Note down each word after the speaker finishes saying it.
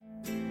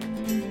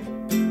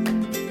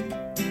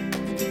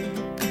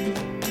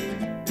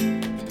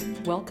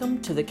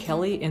Welcome to the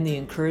Kelly and the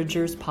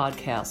Encouragers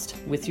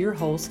podcast with your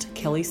host,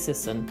 Kelly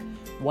Sisson,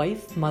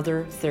 wife,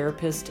 mother,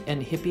 therapist,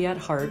 and hippie at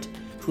heart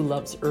who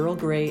loves Earl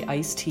Grey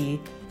iced tea,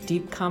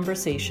 deep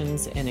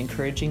conversations, and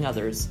encouraging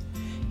others.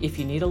 If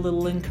you need a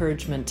little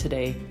encouragement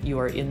today, you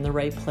are in the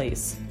right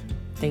place.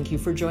 Thank you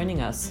for joining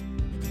us.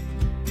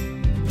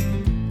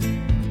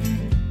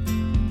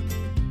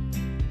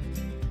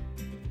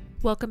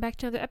 Welcome back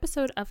to another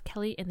episode of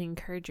Kelly and the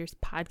Encouragers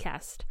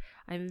podcast.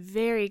 I'm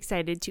very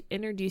excited to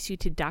introduce you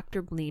to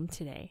Dr. Bleem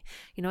today.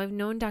 You know, I've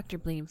known Dr.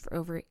 Bleem for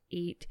over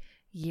 8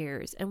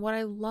 years, and what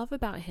I love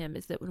about him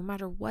is that no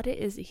matter what it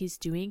is that he's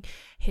doing,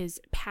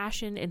 his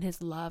passion and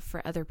his love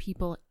for other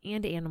people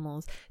and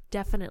animals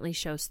definitely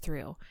shows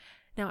through.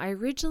 Now, I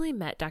originally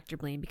met Dr.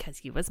 Bleem because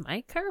he was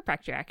my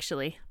chiropractor,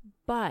 actually.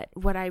 But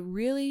what I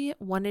really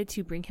wanted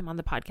to bring him on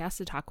the podcast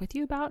to talk with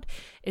you about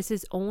is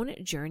his own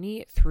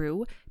journey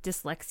through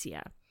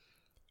dyslexia.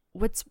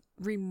 What's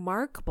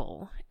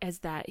remarkable is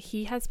that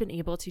he has been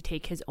able to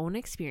take his own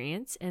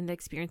experience and the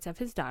experience of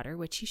his daughter,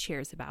 which he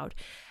shares about,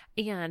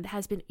 and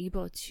has been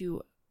able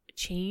to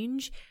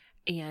change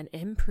and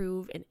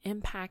improve and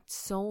impact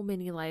so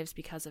many lives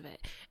because of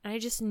it. And I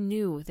just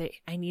knew that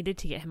I needed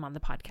to get him on the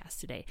podcast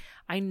today.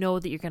 I know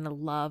that you're going to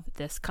love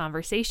this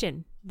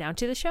conversation. Now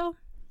to the show.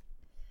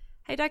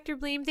 Hi, Dr.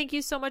 Bleem. Thank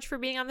you so much for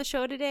being on the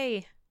show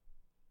today.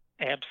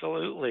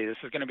 Absolutely. This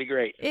is going to be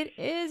great. It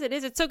is.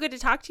 It's so good to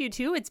talk to you,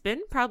 too. It's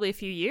been probably a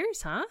few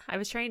years, huh? I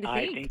was trying to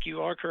think. I think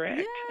you are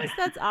correct. Yes,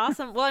 that's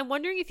awesome. Well, I'm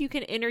wondering if you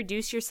can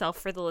introduce yourself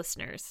for the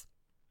listeners.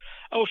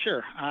 Oh,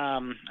 sure.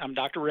 I'm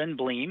Dr. Ren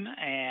Bleem,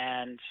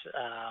 and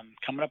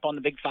coming up on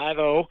the big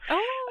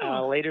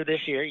 5-0 later this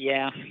year.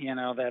 Yeah, you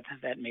know,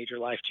 that major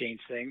life change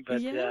thing.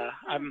 But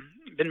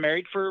I've been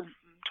married for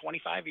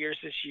 25 years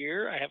this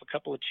year. I have a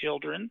couple of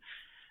children,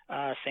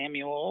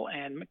 Samuel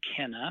and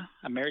McKenna.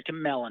 I'm married to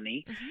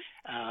Melanie,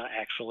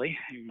 actually.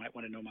 You might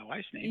want to know my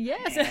wife's name.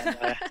 Yes.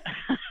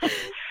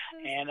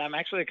 And I'm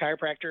actually a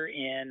chiropractor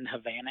in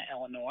Havana,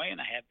 Illinois, and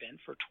I have been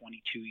for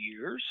 22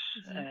 years.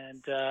 Yes.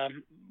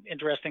 And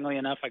interestingly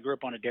enough, I grew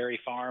up on a dairy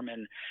farm,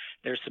 and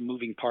there's some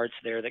moving parts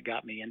there that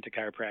got me into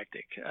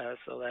chiropractic.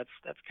 So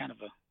that's kind of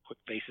a quick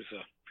basis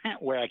of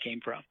where I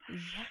came from.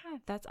 Yeah,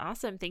 that's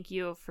awesome. Thank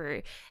you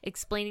for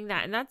explaining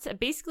that. And that's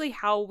basically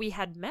how we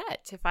had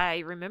met, if I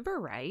remember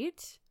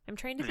right. I'm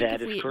trying to think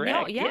that if is we correct.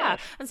 No, yeah. Yes.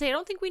 And say I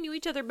don't think we knew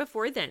each other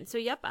before then. So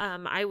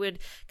I would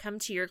come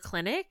to your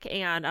clinic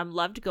and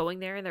loved going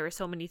there, and there were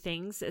so many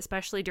things,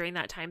 especially during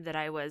that time that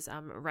I was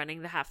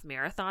running the half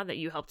marathon, that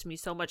you helped me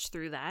so much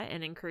through that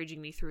and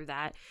encouraging me through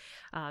that.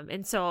 I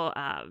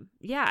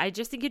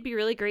just think it'd be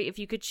really great if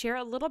you could share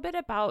a little bit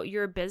about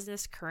your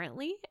business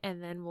currently,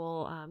 and then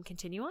we'll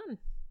continue on.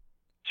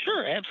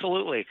 Sure,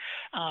 absolutely.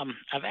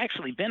 I've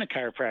actually been a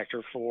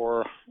chiropractor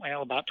for,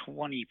 about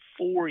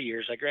 24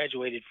 years. I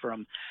graduated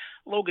from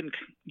Logan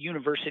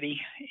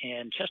University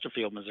in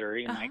Chesterfield,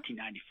 Missouri in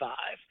 1995.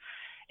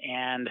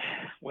 And,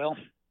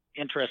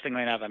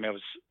 interestingly enough, I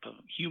was a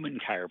human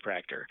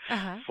chiropractor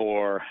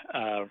for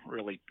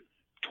really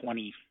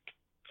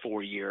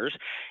 24 years.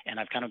 And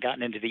I've kind of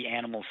gotten into the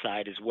animal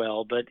side as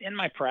well. But in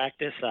my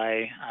practice,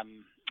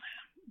 I'm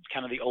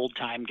kind of the old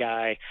time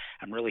guy.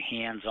 I'm really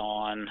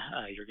hands-on.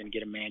 You're going to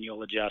get a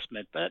manual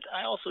adjustment, but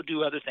I also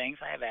do other things.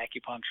 I have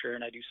acupuncture,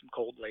 and I do some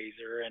cold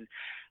laser, and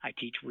I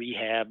teach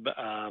rehab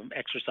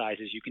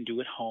exercises you can do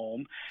at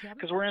home,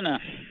 because we're in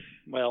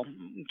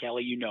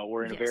Kelly,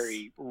 we're in a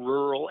very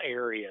rural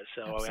area,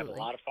 so Absolutely. I have a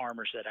lot of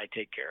farmers that I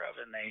take care of,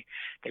 and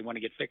they want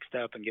to get fixed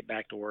up and get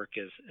back to work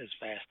as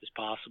fast as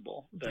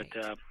possible. Right.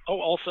 But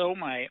also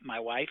my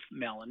wife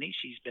Melanie,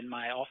 she's been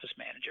my office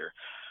manager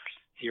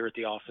here at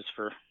the office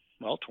for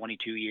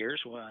 22 years,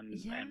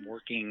 and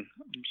working.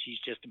 She's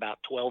just about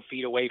 12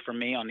 feet away from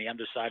me on the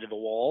other side of the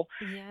wall.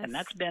 Yes. And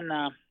that's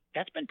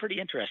been pretty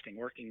interesting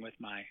working with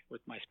my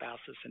spouse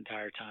this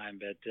entire time.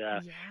 But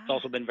it's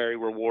also been very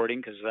rewarding,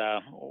 because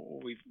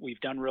we've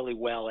done really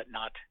well at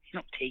not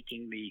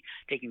taking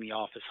the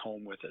office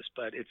home with us.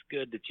 But it's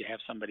good that you have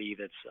somebody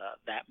that's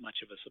that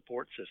much of a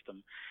support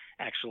system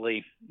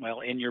actually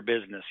in your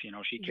business.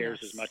 She cares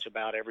as much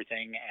about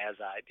everything as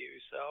I do.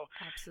 So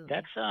absolutely.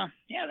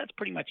 That's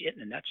pretty much it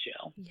in a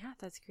nutshell. Yeah,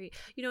 that's great.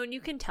 And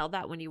you can tell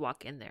that when you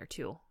walk in there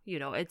too.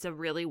 It's a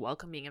really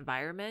welcoming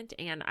environment,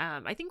 and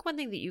I think one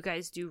thing that you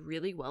guys do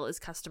really well is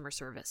customer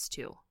service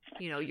too.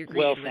 You're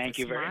greeted with thank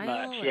a you very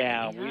smile, much.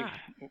 Yeah.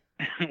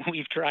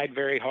 We've tried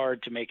very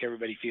hard to make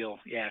everybody feel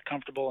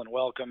comfortable and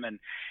welcome and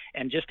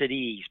just at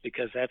ease,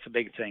 because that's a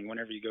big thing.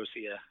 Whenever you go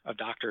see a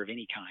doctor of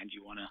any kind,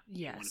 you want to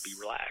be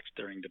relaxed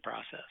during the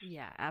process.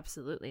 Yeah,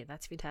 absolutely.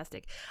 That's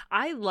fantastic.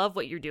 I love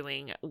what you're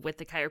doing with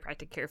the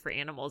chiropractic care for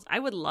animals. I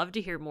would love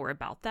to hear more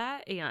about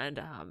that. And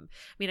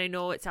I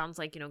know it sounds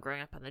like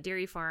growing up on the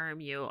dairy farm,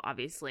 you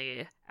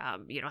obviously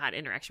had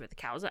interaction with the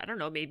cows. I don't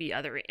know, maybe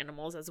other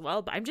animals as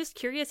well. But I'm just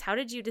curious, how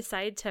did you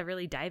decide to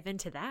really dive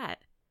into that?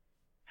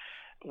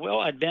 Well,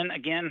 I'd been,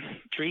 again,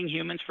 treating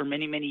humans for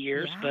many, many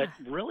years, Yeah.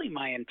 but really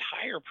my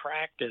entire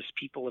practice,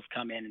 people have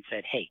come in and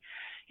said, hey,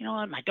 you know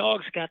what, my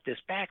dog's got this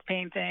back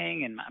pain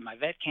thing, and my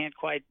vet can't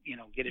quite,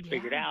 get it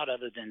figured Yeah. out,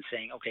 other than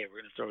saying, okay,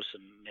 we're going to throw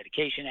some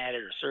medication at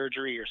it or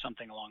surgery or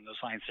something along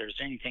those lines. Is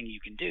there anything you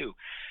can do?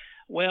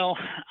 Well,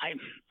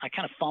 I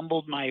kind of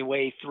fumbled my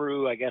way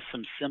through, I guess,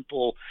 some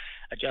simple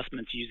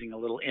adjustments using a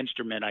little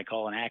instrument I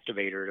call an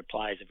activator. It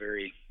applies a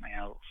very,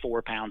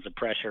 4 pounds of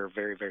pressure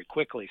very, very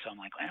quickly. So I'm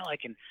like, well, I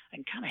can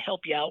kind of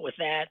help you out with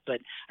that,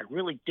 but I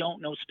really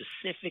don't know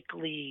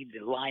specifically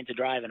the line to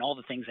drive and all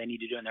the things I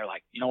need to do. And they're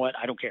like, you know what?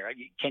 I don't care.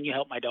 Can you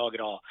help my dog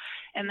at all?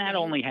 And that Right.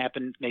 only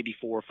happened maybe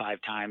 4 or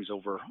 5 times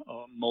over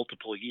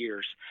multiple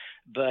years.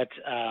 But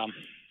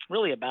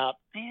really about,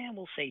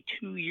 we'll say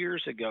 2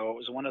 years ago, it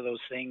was one of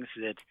those things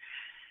that,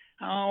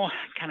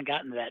 kind of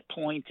gotten to that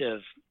point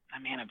of,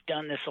 man, I've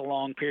done this a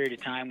long period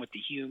of time with the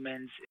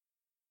humans.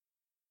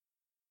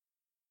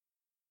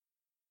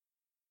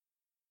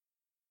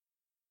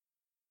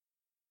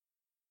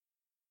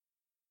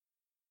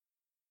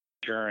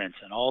 Insurance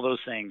and all those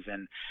things.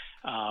 And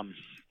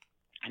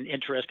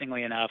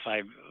interestingly enough,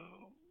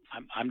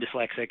 I'm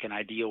dyslexic, and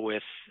I deal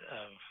with,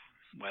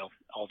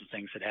 all the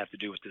things that have to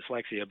do with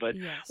dyslexia. But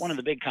Yes. one of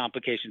the big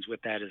complications with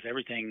that is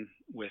everything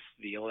with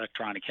the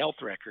electronic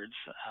health records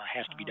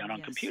has to be done on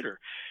yes. computer.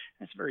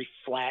 It's a very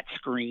flat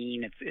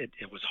screen.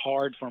 It was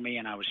hard for me,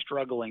 and I was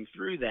struggling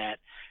through that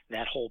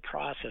whole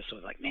process. So I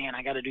was like, man,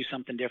 I got to do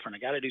something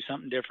different.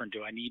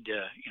 Do I need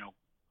to,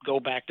 go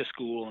back to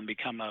school and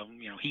become a,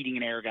 heating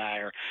and air guy,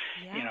 or,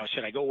 Yeah.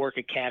 should I go work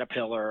at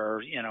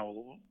Caterpillar,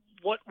 or,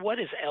 what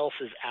else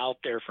is out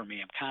there for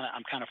me?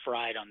 I'm kind of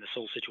fried on this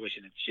whole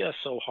situation. It's just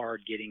so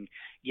hard getting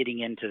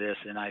into this.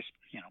 And I,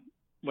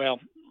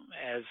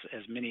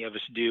 as many of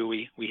us do,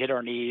 we hit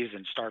our knees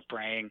and start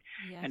praying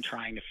Yes. and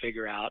trying to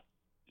figure out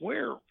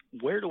where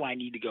do I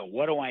need to go?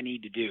 What do I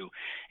need to do?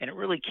 And it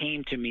really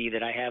came to me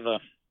that I have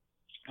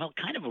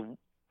kind of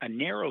a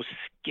narrow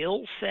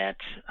skill set.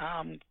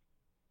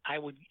 I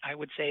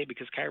would say,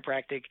 because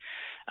chiropractic,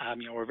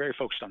 we're very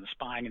focused on the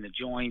spine and the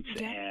joints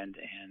Yeah. and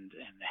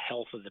the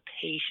health of the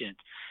patient,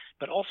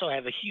 but also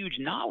have a huge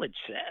knowledge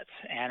set.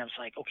 And I was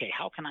like, okay,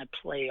 how can I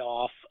play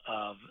off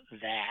of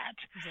that?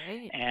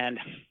 Right. And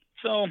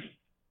so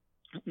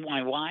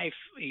my wife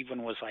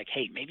even was like,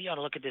 hey, maybe you ought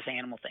to look at this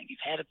animal thing. You've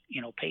had,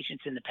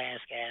 patients in the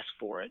past ask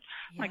for it.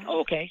 I'm like,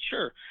 oh, okay,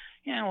 sure.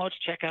 Let's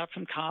check out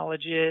some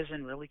colleges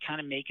and really kind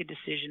of make a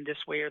decision this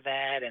way or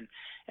that.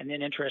 And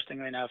then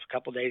interestingly enough, a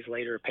couple of days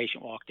later, a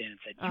patient walked in and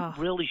said,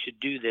 you really should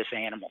do this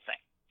animal thing.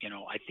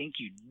 I think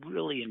you'd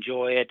really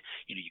enjoy it.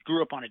 You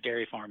grew up on a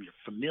dairy farm. You're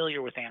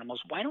familiar with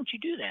animals. Why don't you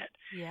do that?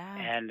 Yeah.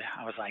 And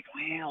I was like,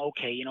 well,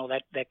 okay,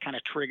 that kind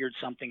of triggered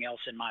something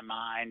else in my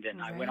mind.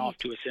 And I went off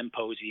to a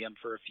symposium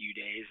for a few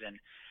days, and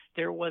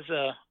there was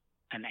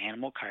an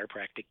animal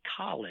chiropractic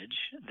college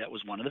that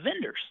was one of the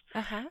vendors.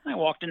 Uh-huh. I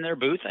walked in their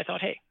booth. I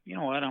thought, hey, you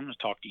know what? I'm going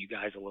to talk to you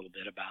guys a little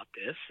bit about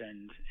this.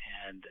 And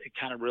it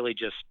kind of really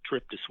just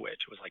tripped a switch.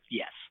 It was like,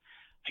 yes,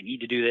 I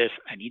need to do this.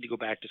 I need to go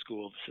back to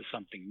school. This is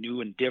something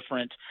new and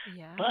different.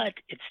 Yeah. But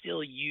it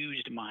still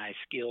used my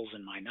skills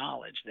and my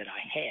knowledge that I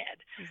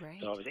had. Right.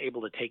 So I was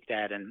able to take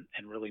that and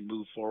really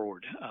move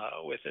forward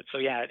with it. So,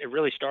 yeah, it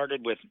really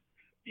started with,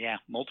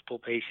 multiple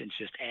patients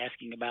just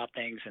asking about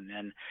things. And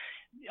then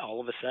all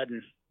of a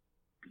sudden,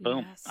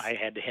 boom, Yes. I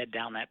had to head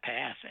down that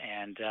path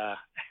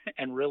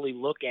and really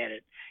look at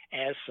it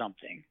as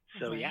something.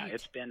 So yeah, Right.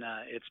 it's been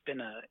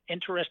a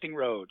interesting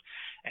road.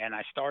 And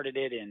I started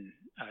it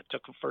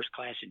took a first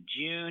class in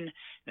June.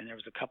 Then there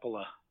was a couple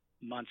of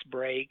months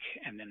break,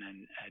 and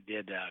then I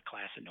did a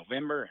class in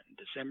November and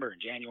December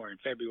and January and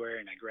February,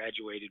 and I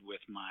graduated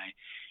with my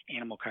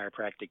animal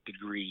chiropractic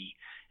degree.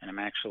 And I'm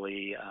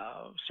actually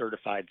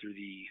certified through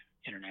the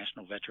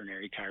International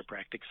Veterinary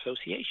Chiropractic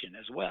Association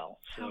as well.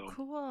 How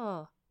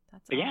cool.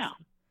 That's But awesome. yeah.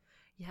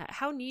 Yeah,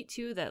 how neat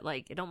too that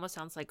it almost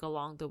sounds like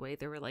along the way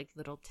there were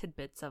little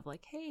tidbits of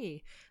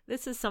hey,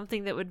 this is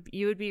something that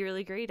you would be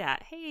really great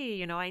at.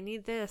 Hey, I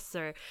need this,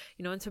 or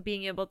and so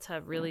being able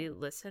to really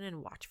listen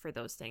and watch for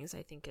those things,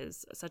 I think,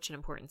 is such an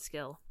important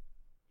skill.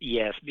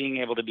 Yes, being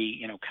able to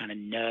be, kind of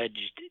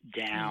nudged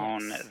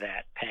down Yes.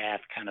 that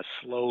path kind of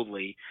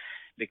slowly,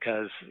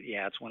 because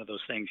it's one of those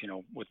things,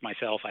 with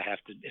myself, it has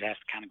to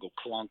kind of go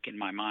clunk in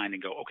my mind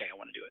and go, okay, I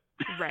want to do it.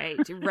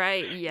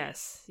 Right.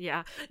 Yes.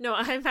 Yeah. No,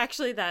 I'm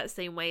actually that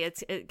same way.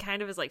 It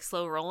kind of is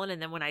slow rolling.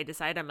 And then when I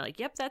decide, I'm like,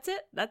 yep, that's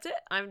it.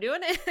 I'm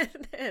doing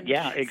it. And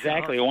Yeah,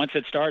 exactly. so- Once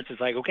it starts,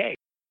 it's like, okay,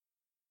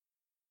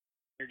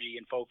 energy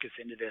and focus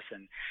into this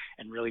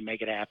and really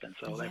make it happen.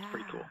 So that's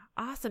pretty cool.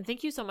 Awesome.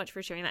 Thank you so much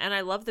for sharing that. And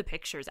I love the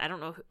pictures. I don't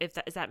know if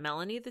is that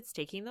Melanie that's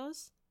taking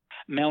those?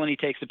 Melanie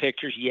takes the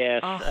pictures.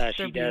 Yes,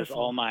 she does beautiful.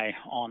 all my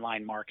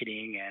online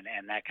marketing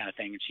and that kind of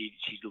thing. And she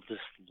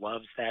just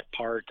loves that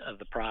part of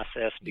the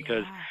process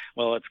because,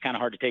 well, it's kind of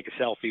hard to take a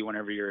selfie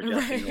whenever you're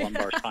adjusting the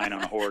lumbar spine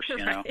on a horse. You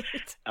know,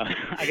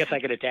 I guess I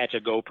could attach a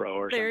GoPro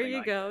or there something. You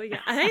like go. That.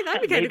 Yeah, hey,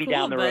 that'd be kind of Maybe cool.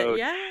 down the but road.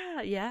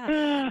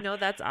 yeah. No,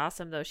 that's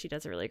awesome though. She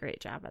does a really great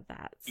job at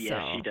that.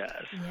 Yes, she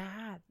does.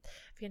 Yeah,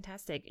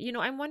 fantastic. You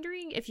know, I'm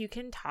wondering if you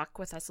can talk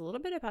with us a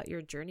little bit about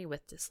your journey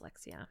with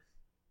dyslexia.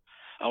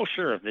 Oh,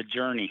 sure. The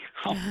journey.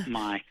 Oh,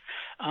 my.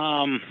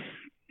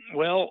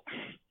 Well,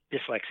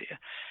 dyslexia.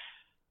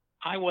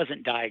 I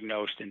wasn't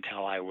diagnosed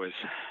until I was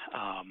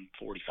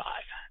 45.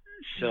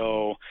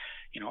 So,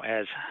 you know,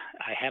 as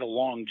I had a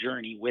long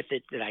journey with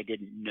it that I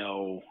didn't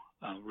know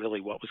really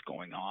what was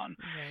going on.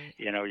 Right.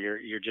 You know,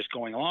 you're just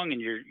going along,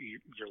 and your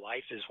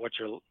life is what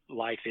your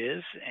life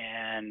is,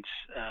 and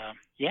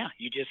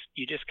you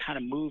just kind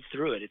of move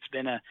through it. It's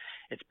been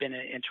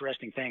an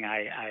interesting thing.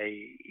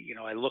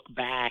 I look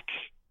back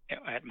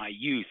at my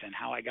youth and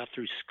how I got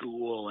through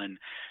school and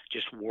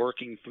just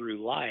working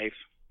through life.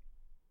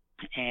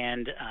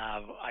 And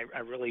I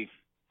really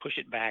push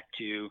it back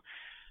to,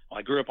 well,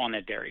 I grew up on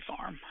that dairy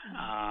farm,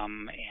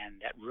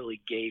 and that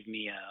really gave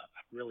me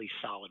a really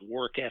solid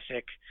work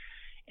ethic,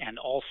 and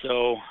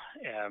also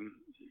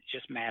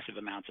just massive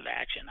amounts of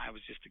action. I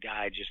was just a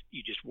guy,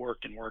 you just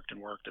worked and worked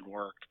and worked and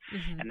worked.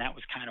 And that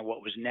was kind of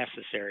what was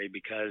necessary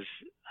because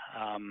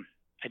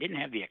I didn't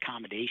have the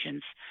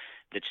accommodations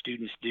that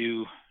students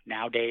do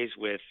nowadays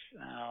with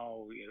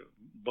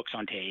books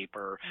on tape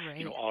or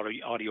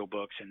audio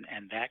books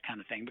and that kind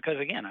of thing. Because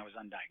again, I was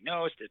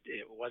undiagnosed.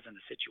 It wasn't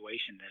a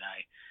situation that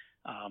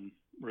I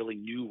really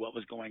knew what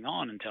was going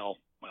on until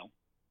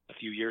a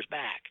few years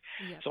back.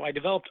 Yep. So I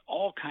developed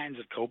all kinds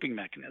of coping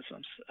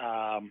mechanisms,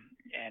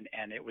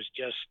 and it was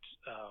just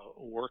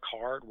work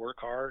hard.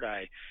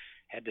 I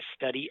had to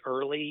study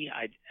early.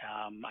 I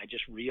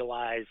just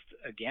realized,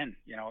 again,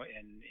 you know,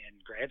 in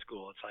grad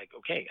school, it's like,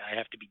 okay, I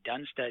have to be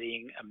done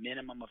studying a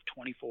minimum of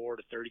 24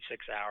 to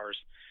 36 hours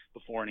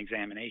before an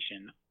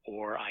examination,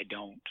 or I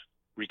don't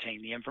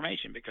retain the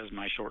information because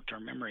my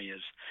short-term memory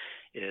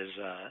is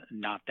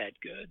not that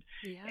good.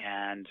 Yeah.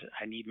 And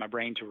I need my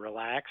brain to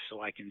relax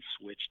so I can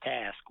switch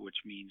task, which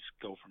means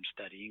go from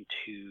studying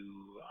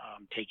to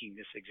taking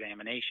this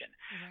examination.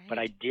 Right. But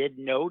I did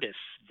notice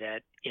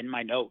that in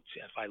my notes,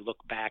 if I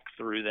look back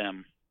through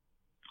them,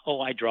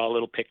 I draw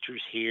little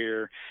pictures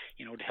here,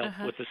 you know, to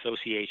help with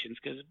associations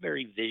because I'm a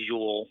very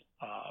visual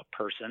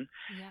person.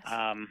 Yes.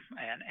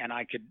 And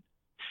I could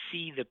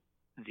see the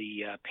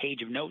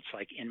page of notes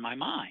like in my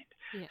mind.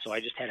 Yes. So I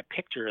just had a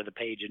picture of the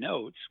page of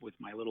notes with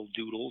my little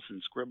doodles and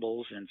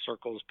scribbles and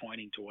circles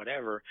pointing to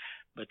whatever,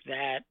 but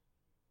that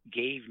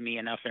gave me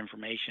enough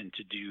information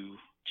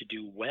to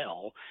do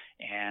well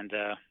and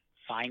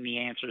find the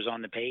answers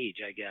on the page,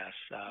 I guess,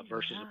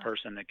 versus a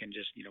person that can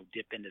just, you know,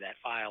 dip into that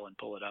file and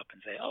pull it up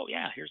and say, oh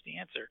yeah, here's the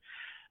answer.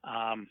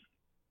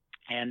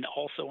 And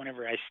also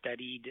whenever I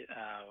studied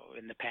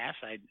in the past,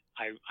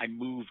 I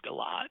moved a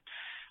lot.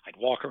 I'd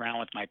walk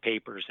around with my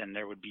papers and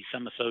there would be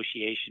some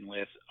association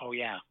with, oh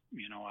yeah,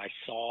 you know, I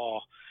saw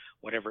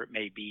whatever it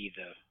may be,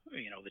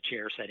 the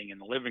chair setting in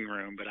the living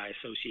room, but I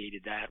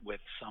associated that with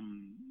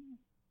some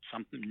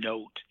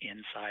note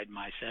inside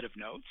my set of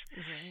notes.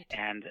 Right.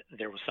 And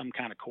there was some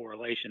kind of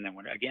correlation that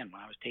when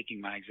I was taking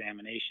my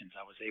examinations,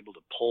 I was able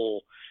to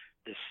pull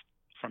this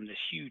from this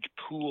huge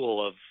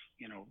pool of,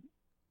 you know,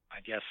 I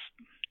guess,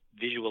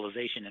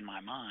 visualization in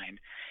my mind,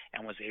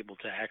 and was able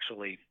to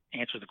actually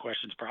answer the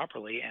questions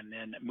properly and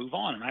then move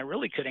on. And I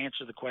really could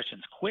answer the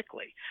questions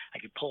quickly. I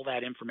could pull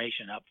that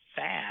information up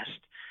fast.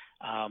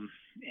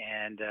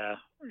 And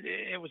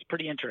it was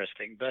pretty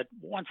interesting. But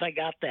once I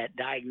got that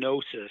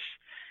diagnosis,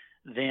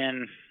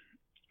 then,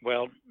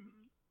 well,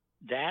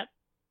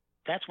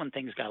 that's when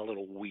things got a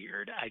little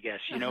weird, I guess.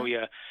 You know,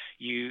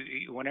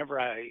 you whenever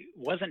I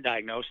wasn't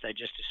diagnosed, I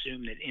just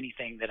assumed that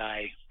anything that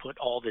I put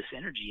all this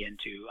energy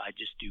into, I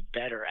just do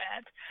better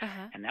at.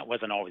 And that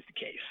wasn't always the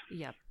case.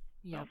 Yep.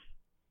 So.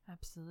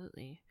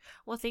 Absolutely.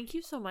 Well, thank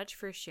you so much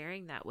for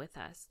sharing that with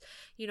us.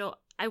 You know,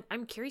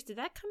 I'm curious, did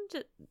that come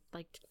to,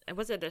 like,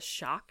 was it a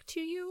shock to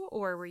you,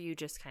 or were you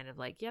just kind of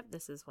like, yep,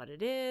 this is what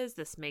it is,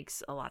 this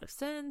makes a lot of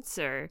sense,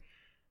 or...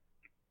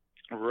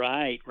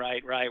 Right.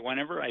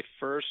 Whenever I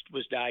first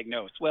was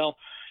diagnosed, well,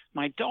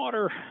 my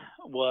daughter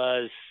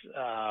was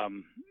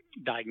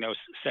diagnosed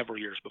several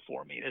years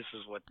before me.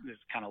 This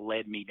kind of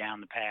led me down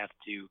the path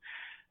to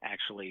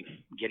actually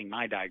getting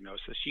my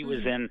diagnosis. She was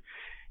in,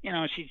 you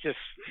know, she's just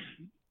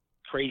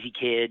crazy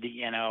kid,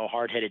 you know,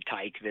 hard-headed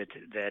tyke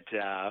that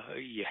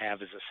you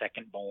have as a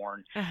second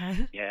born.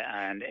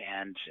 Yeah,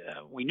 and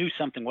we knew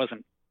something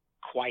wasn't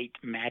quite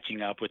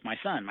matching up with my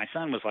son. My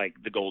son was like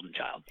the golden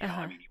child. You know,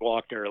 I mean, he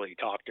walked early,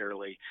 talked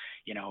early,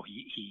 you know,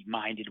 he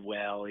minded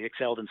well, he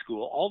excelled in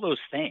school, all those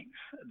things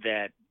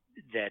that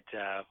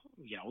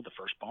you know, the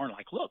firstborn,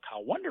 like, look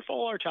how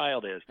wonderful our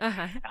child is.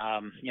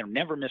 You know,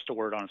 never missed a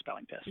word on a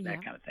spelling test,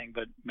 that kind of thing.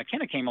 But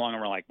McKenna came along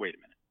and we're like, wait a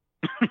minute.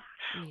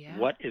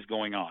 What is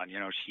going on? You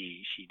know,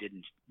 she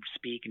didn't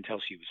speak until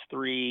she was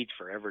 3.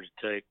 Forever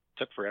took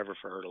took forever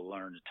for her to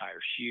learn to tie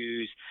her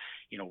shoes,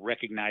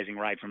 recognizing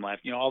right from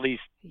left, all these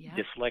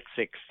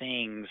dyslexic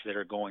things that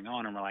are going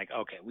on. And we're like,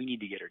 okay, we need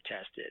to get her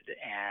tested.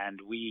 And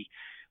we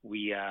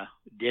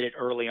did it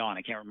early on.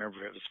 I can't remember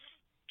if it was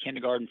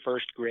kindergarten,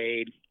 first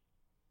grade,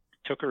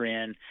 took her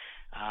in,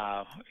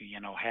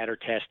 had her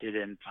tested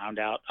and found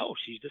out, oh,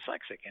 she's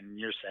dyslexic. And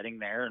you're sitting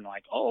there and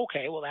like, oh,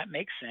 okay, well, that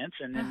makes sense.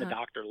 And then the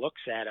doctor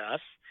looks at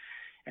us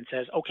and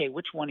says, okay,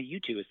 which one of you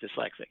two is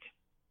dyslexic?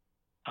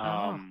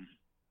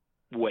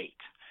 Wait.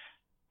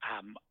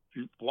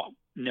 Well,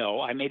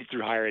 no, I made it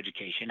through higher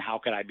education. How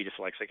could I be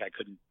dyslexic? I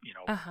couldn't,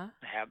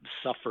 have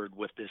suffered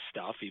with this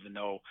stuff, even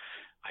though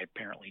I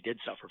apparently did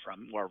suffer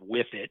from or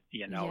with it,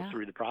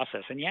 through the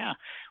process. And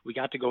we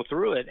got to go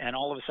through it. And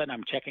all of a sudden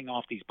I'm checking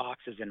off these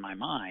boxes in my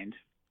mind.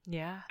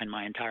 Yeah. And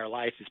my entire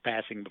life is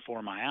passing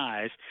before my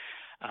eyes.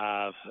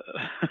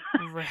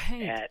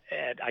 Right.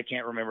 I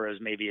can't remember, as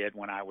maybe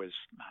when I was,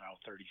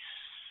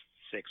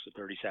 36 or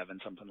 37,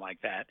 something like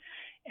that.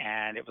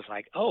 And it was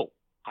like, oh,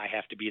 I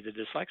have to be the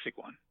dyslexic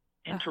one.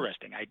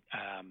 Interesting.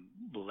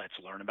 Let's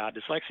learn about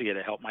dyslexia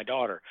to help my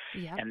daughter.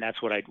 Yep. And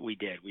that's what we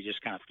did. We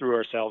just kind of threw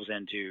ourselves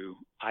into,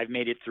 I've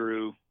made it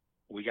through.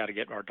 We got to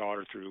get our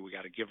daughter through. We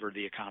got to give her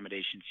the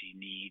accommodation she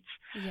needs.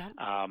 Yep.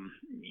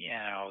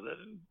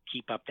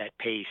 Keep up that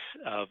pace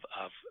of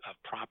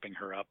propping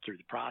her up through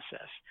the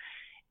process.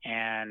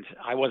 And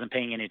I wasn't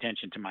paying any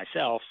attention to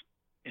myself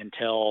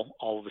until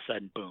all of a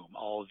sudden, boom,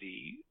 all of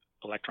the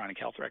electronic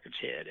health records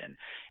hit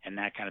and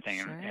that kind of thing.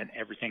 Sure. And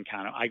everything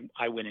kind of,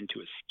 I went into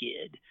a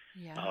skid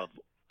of,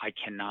 I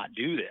cannot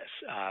do this.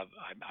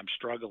 I'm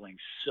struggling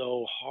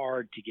so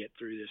hard to get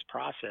through this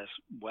process.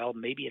 Well,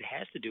 maybe it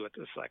has to do with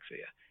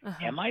dyslexia.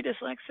 Am I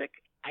dyslexic?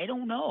 I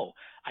don't know.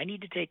 I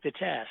need to take the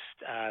test.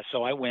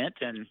 So I went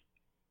and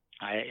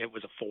it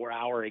was a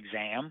 4-hour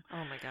exam.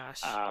 Oh my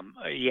gosh.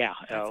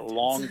 A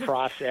long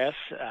process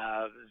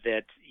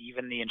that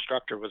even the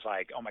instructor was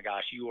like, oh my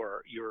gosh,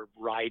 you're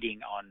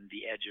riding on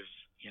the edge of,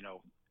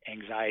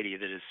 anxiety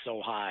that is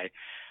so high.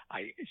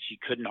 She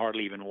couldn't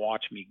hardly even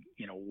watch me,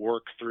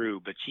 work through,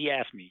 but she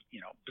asked me,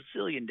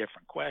 bazillion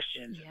different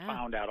questions and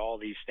found out all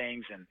these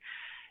things.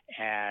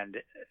 And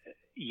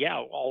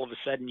all of a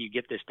sudden you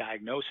get this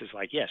diagnosis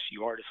like, yes,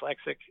 you are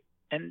dyslexic.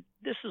 And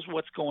this is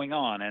what's going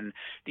on. And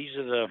these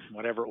are the,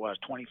 whatever it was,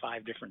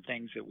 25 different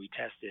things that we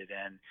tested.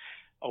 And,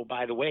 oh,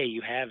 by the way,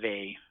 you have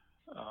a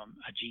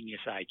genius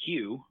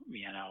IQ,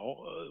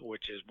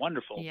 which is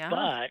wonderful. Yeah.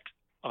 But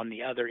on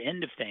the other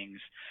end of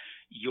things,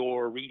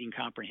 your reading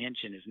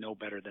comprehension is no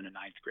better than a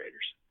ninth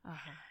grader's.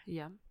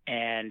 Yeah.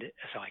 And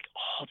so like,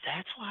 oh,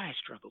 that's why I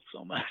struggled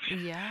so much.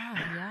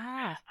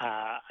 Yeah.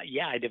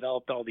 I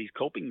developed all these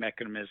coping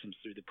mechanisms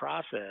through the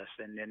process.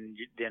 And then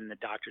the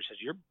doctor says,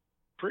 you're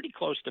pretty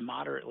close to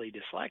moderately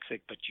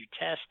dyslexic, but you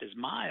test as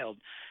mild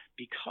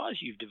because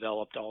you've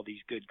developed all these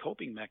good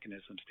coping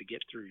mechanisms to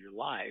get through your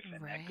life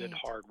and that good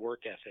hard work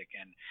ethic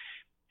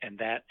and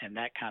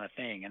that kind of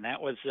thing. And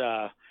that was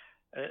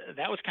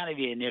kind of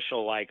the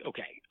initial, like,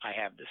 okay, I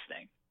have this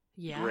thing.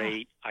 Yeah.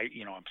 Great.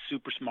 I'm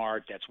super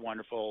smart. That's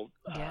wonderful.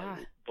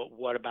 But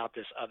what about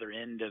this other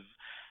end of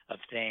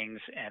things?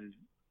 And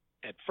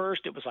at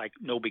first it was like,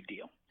 no big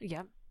deal.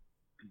 Yeah.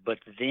 But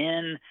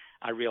then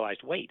I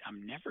realized, wait,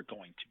 I'm never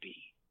going to be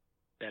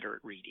better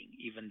at reading,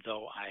 even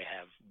though I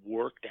have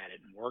worked at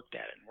it and worked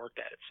at it and worked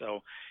at it.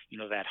 So,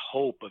 that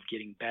hope of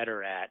getting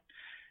better at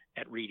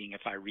reading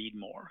if I read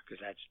more,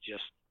 because that's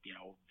just,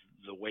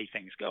 the way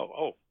things go.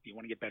 Oh, you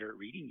want to get better at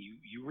reading?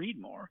 You read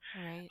more.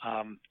 Right.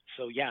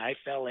 I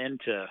fell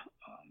into,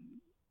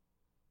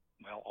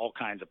 all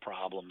kinds of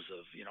problems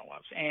of, I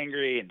was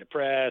angry and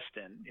depressed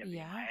and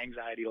my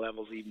anxiety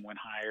levels even went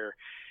higher.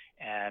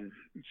 And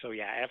so,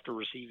 after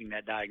receiving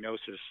that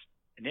diagnosis,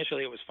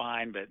 initially it was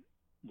fine, but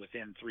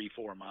within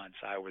 3-4 months,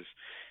 I was,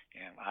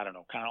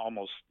 kind of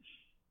almost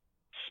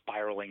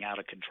spiraling out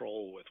of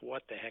control with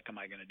what the heck am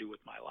I going to do with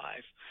my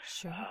life?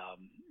 Sure.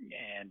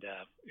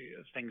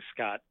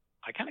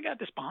 I kind of got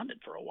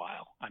despondent for a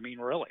while. I mean,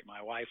 really,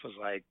 my wife was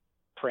like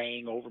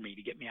praying over me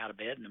to get me out of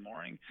bed in the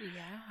morning.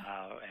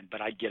 Yeah.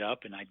 But I'd get up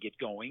and I'd get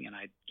going and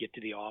I'd get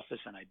to the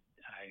office and I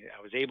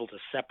was able to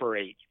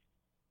separate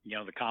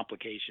the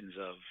complications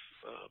of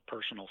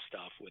personal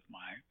stuff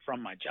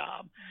from my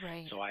job.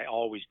 Right. So I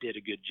always did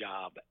a good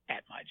job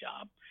at my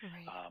job,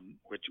 right.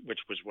 Which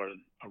was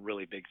a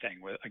really big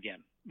thing.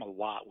 Again, a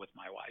lot with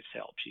my wife's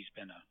help. She's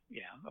been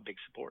a big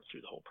support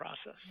through the whole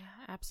process.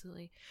 Yeah,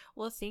 absolutely.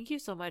 Well, thank you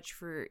so much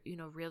for,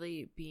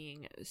 really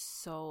being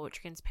so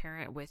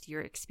transparent with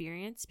your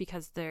experience,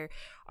 because there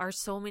are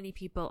so many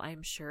people,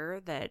 I'm sure,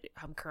 that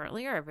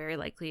currently are very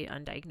likely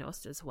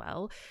undiagnosed as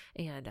well.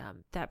 And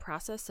that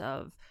process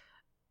of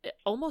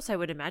almost, I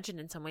would imagine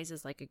in some ways,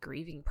 is like a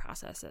grieving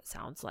process. It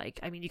sounds like.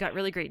 I mean, you got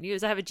really great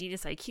news. I have a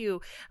genius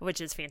IQ, which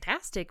is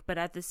fantastic, but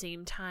at the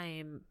same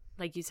time,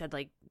 like you said,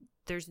 like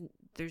there's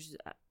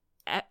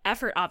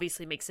effort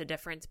obviously makes a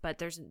difference, but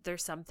there's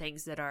some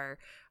things that are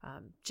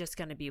just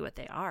going to be what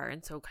they are,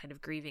 and so kind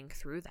of grieving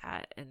through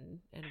that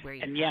and where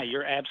you. And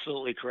you're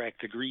absolutely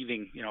correct. The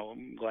grieving,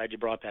 I'm glad you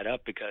brought that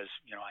up, because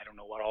I don't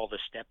know what all the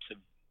steps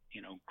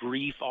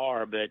grief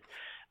are, but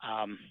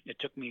it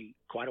took me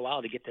quite a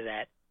while to get to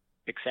that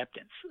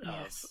acceptance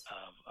Yes.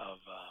 of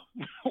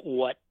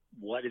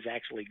what is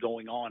actually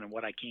going on and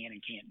what I can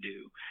and can't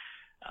do.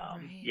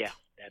 Right. Yeah,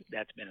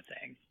 that's been a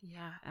thing.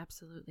 Yeah,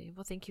 absolutely.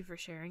 Well, thank you for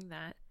sharing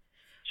that.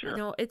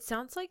 Sure. It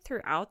sounds like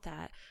throughout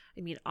that,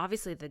 I mean,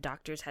 obviously the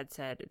doctors had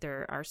said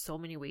there are so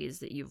many ways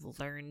that you've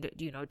learned,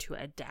 to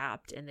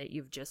adapt, and that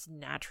you've just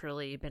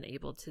naturally been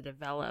able to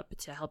develop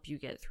to help you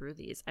get through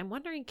these. I'm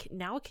wondering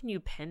now, can you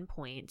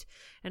pinpoint,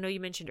 I know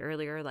you mentioned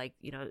earlier, like,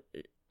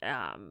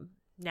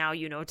 now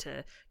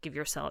to give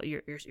yourself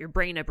your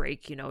brain a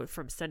break,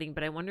 from studying,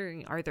 but I'm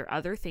wondering, are there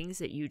other things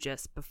that you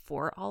just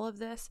before all of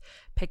this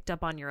picked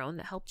up on your own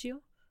that helped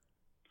you?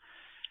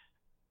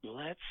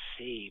 Let's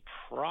see.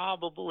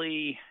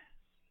 Probably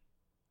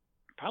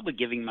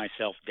giving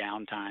myself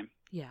downtime.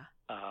 Yeah.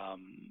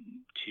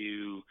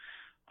 To,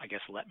 I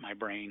guess, let my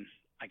brain,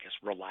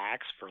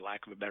 relax, for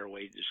lack of a better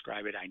way to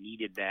describe it. I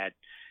needed that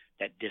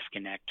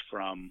disconnect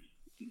from,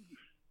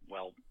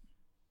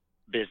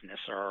 business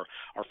or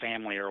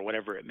family or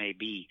whatever it may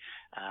be.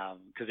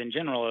 Because in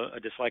general, a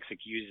dyslexic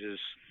uses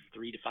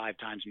 3 to 5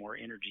 times more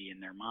energy in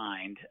their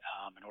mind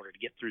in order to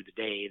get through the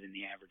day than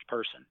the average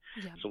person.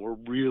 Yeah. So we're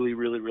really,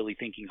 really, really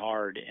thinking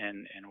hard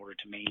in order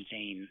to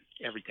maintain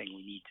everything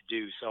we need to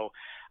do. So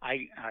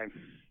I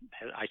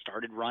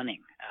started running.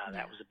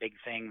 That was a big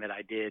thing that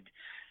I did.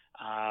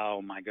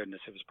 Oh my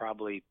goodness, it was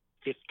probably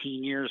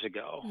 15 years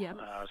ago. Yep.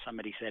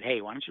 Somebody said, "Hey,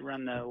 why don't you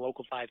run the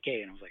local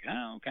 5K?" And I was like,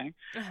 "Oh, okay."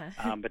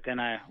 Uh-huh. But then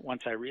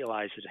once I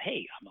realized that,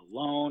 hey, I'm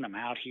alone, I'm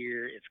out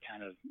here. It's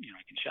kind of,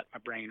 I can shut my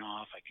brain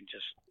off. I can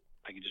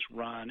just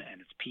run, and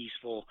it's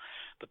peaceful.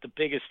 But the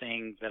biggest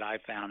thing that I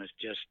found is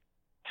just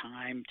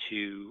time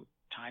to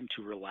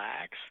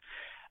relax.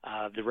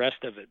 The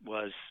rest of it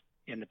was,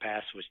 in the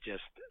past, was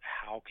just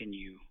how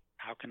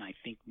can I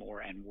think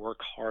more and work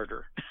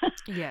harder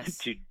Yes.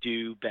 to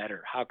do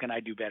better? How can I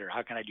do better?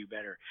 How can I do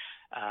better?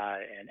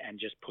 And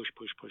just push,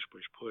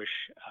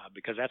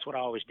 because that's what I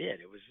always did.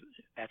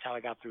 That's how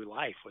I got through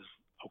life was,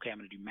 okay, I'm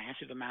going to do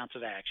massive amounts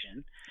of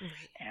action.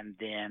 Right. And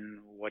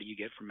then what do you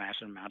get from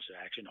massive amounts of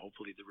action?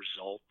 Hopefully the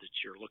result that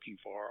you're looking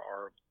for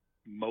are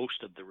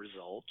most of the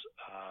results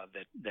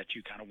that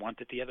you kind of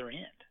want at the other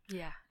end.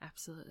 Yeah,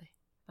 absolutely.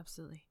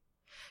 Absolutely.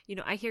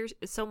 I hear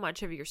so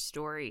much of your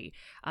story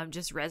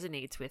just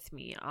resonates with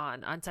me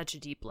on such a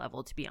deep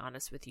level, to be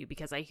honest with you,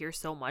 because I hear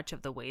so much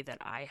of the way that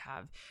I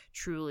have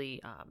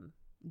truly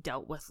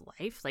dealt with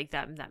life, like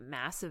that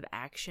massive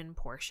action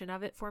portion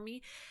of it for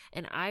me.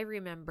 And I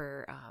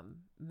remember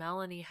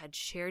Melanie had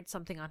shared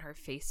something on her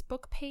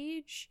Facebook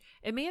page.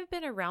 It may have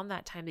been around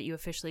that time that you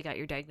officially got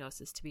your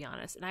diagnosis, to be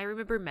honest. And I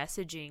remember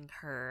messaging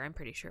her. I'm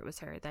pretty sure it was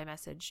her that I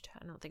messaged.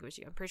 I don't think it was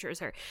you. I'm pretty sure it was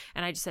her.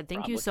 And I just said,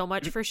 thank you so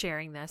much for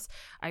sharing this.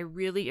 I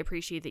really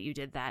appreciate that you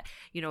did that.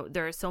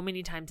 There are so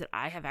many times that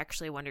I have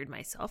actually wondered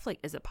myself, like,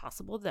 is it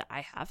possible that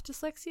I have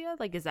dyslexia?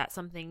 Like, is that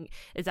something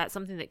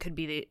that could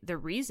be the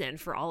reason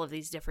for all of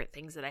these different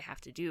things that I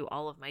have to do,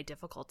 all of my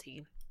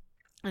difficulty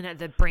and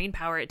the brain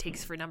power it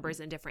takes for numbers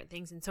and different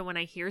things. And so when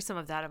I hear some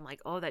of that, I'm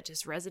like, oh, that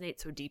just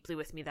resonates so deeply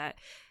with me, that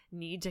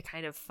need to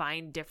kind of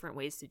find different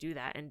ways to do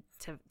that. And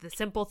to the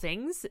simple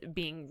things,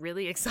 being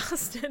really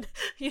exhausted,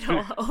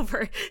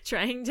 over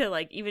trying to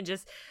like even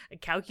just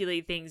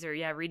calculate things or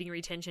reading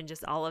retention,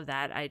 just all of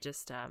that. I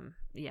just,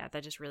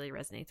 that just really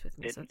resonates with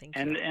me. So thank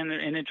you.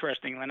 And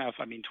interestingly enough,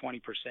 20%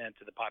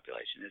 of the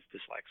population is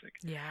dyslexic.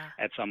 Yeah.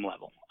 At some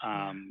level.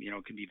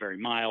 It can be very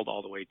mild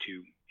all the way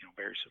to,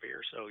 very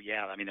severe. So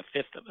a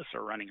fifth of us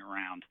are running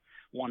around.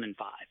 1 in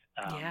 5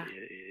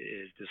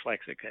 is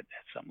dyslexic at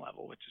some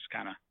level, which is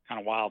kind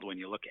of wild when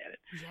you look at it.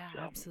 Yeah, so.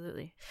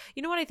 Absolutely.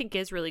 You know what I think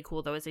is really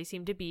cool though is they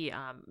seem to be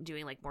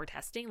doing like more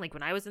testing. Like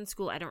when I was in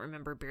school, I don't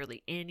remember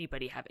barely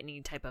anybody have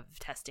any type of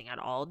testing at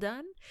all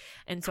done.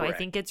 And so Correct. I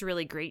think it's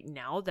really great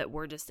now that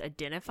we're just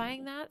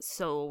identifying that,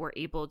 so we're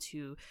able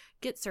to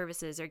get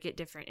services or get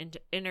different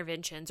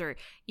interventions, or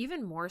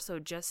even more so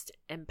just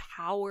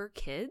empower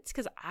kids.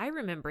 Because I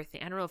remember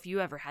I don't know if you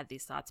ever had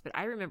these thoughts, but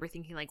I remember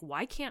thinking like,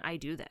 why can't I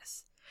do this?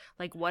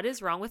 Like, what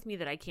is wrong with me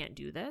that I can't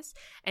do this?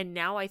 And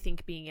now I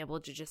think being able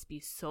to just be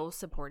so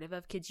supportive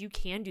of kids, you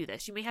can do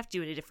this. You may have to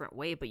do it a different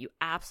way, but you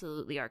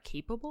absolutely are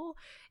capable,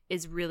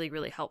 is really,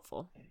 really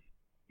helpful.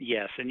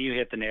 Yes, and you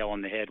hit the nail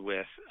on the head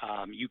with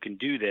you can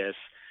do this,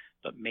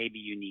 but maybe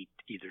you need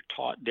either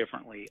taught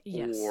differently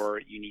or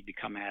you need to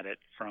come at it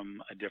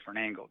from a different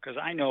angle. Because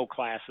I know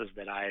classes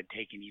that I had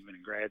taken even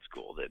in grad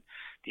school that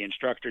the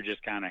instructor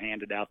just kind of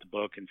handed out the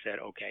book and said,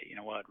 okay, you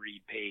know what,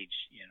 read page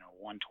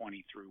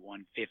 120 through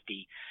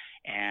 150,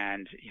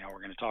 and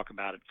we're going to talk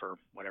about it for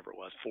whatever it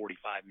was,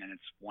 45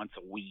 minutes once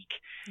a week.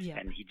 Yeah.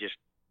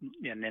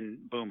 And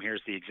then boom,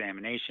 here's the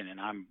examination, and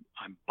I'm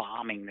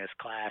bombing this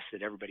class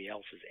that everybody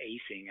else is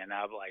acing, and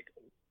I'm like,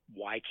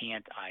 why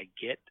can't I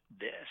get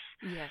this?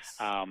 Yes.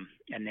 And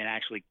then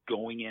actually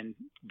going in,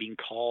 being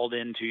called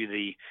into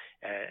the,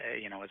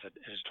 as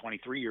a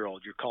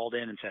 23-year-old, you're called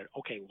in and said,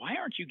 okay, why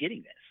aren't you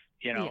getting this?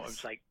 Yes.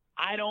 It's like,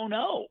 I don't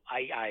know.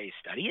 I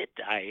study it.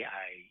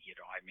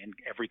 I'm in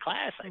every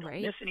class. I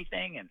don't miss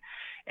anything.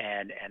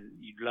 And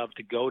you'd love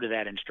to go to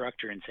that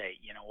instructor and say,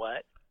 you know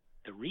what?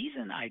 The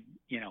reason I,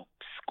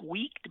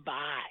 squeaked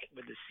by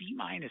with a C-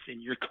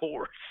 in your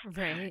course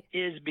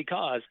is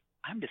because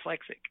I'm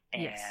dyslexic,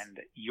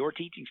 and your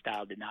teaching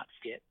style did not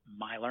fit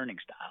my learning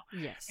style.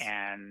 Yes.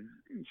 And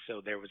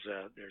so there's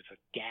a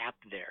gap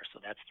there. So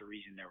that's the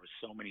reason there was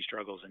so many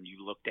struggles, and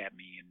you looked at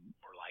me and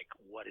were like,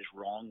 what is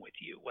wrong with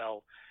you?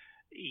 Well,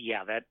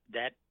 yeah,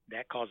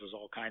 that causes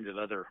all kinds of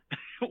other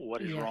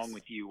what is wrong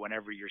with you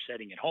whenever you're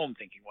sitting at home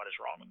thinking, what is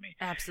wrong with me?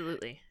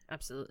 Absolutely.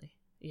 Absolutely.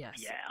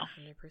 Yes. Yeah.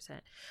 100%.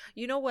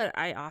 You know what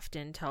I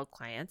often tell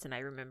clients, and I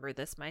remember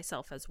this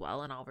myself as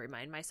well, and I'll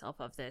remind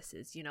myself of this,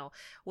 is,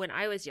 when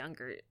I was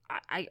younger,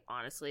 I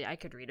honestly, I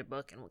could read a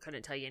book and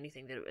couldn't tell you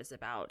anything that it was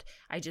about.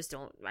 I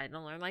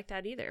don't learn like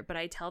that either. But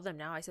I tell them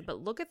now, I said, but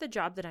look at the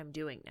job that I'm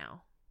doing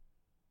now.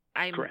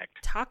 I'm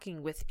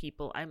talking with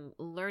people. I'm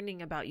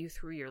learning about you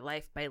through your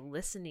life by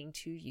listening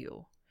to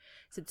you.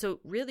 So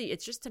really,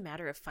 it's just a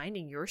matter of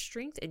finding your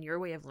strength and your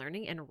way of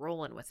learning and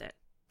rolling with it.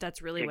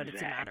 That's really what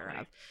it's a matter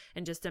of,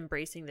 and just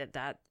embracing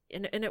that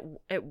and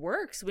it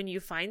works when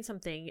you find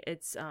something.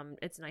 It's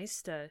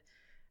nice to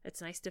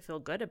feel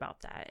good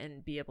about that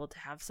and be able to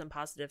have some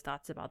positive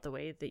thoughts about the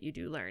way that you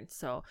do learn.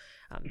 So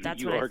that's what I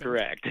think. You are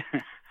correct.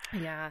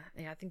 Yeah,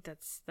 I think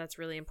that's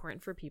really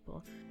important for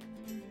people.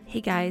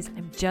 Hey guys,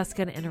 I'm just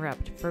going to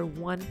interrupt for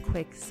one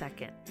quick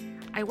second.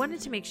 I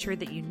wanted to make sure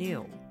that you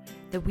knew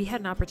that we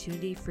had an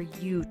opportunity for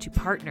you to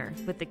partner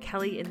with the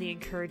Kelly and the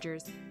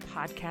Encouragers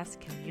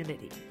podcast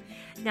community.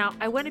 Now,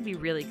 I want to be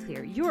really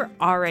clear. You are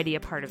already a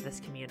part of this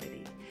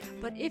community.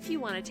 But if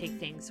you want to take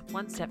things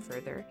one step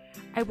further,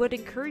 I would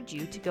encourage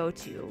you to go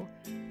to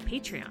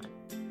Patreon.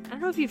 I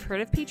don't know if you've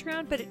heard of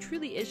Patreon, but it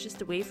truly is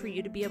just a way for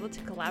you to be able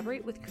to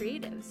collaborate with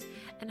creatives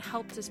and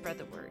help to spread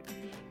the word.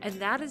 And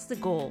that is the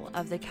goal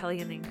of the Kelly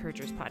and the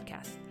Encouragers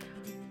podcast.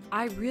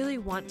 I really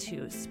want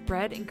to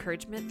spread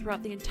encouragement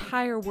throughout the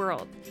entire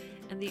world.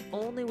 And the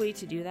only way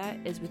to do that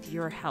is with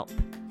your help.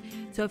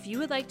 So if you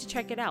would like to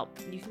check it out,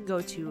 you can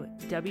go to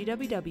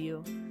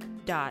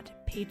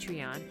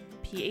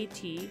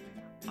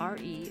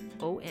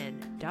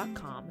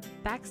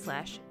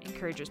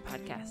patreon.com/Encouragers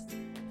Podcast.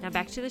 Now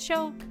back to the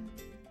show.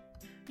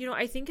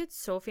 I think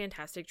it's so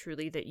fantastic,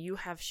 truly, that you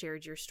have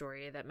shared your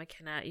story, that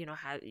McKenna,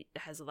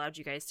 has allowed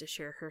you guys to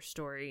share her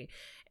story.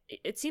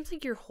 It seems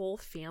like your whole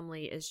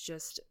family is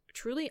just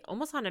truly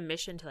almost on a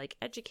mission to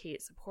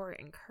educate, support,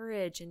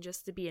 encourage, and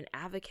just to be an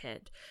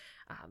advocate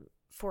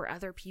for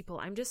other people.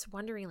 I'm just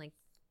wondering,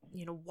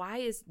 why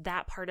is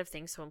that part of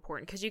things so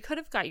important? Because you could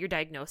have got your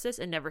diagnosis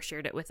and never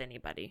shared it with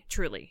anybody,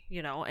 truly,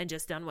 and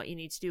just done what you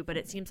need to do. But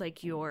it seems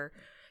like you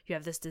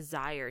have this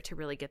desire to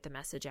really get the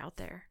message out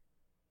there.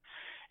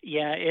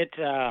 Yeah,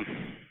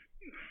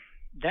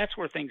 that's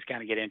where things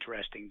kind of get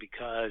interesting,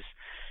 because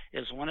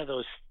it's one of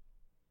those.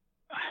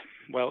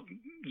 Well,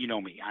 you know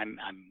me. I'm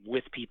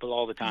with people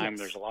all the time. Yes.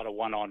 There's a lot of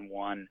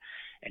one-on-one,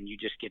 and you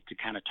just get to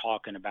kind of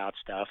talking about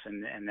stuff,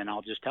 and then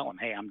I'll just tell them,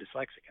 hey, I'm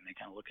dyslexic, and they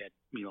kind of look at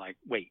me like,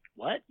 wait,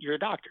 what? You're a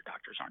doctor.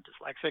 Doctors aren't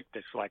dyslexic.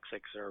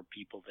 Dyslexics are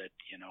people that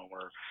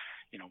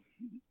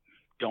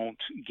don't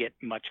get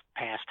much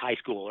past high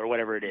school or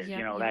whatever it is,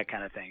 that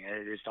kind of thing.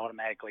 I just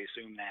automatically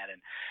assume that,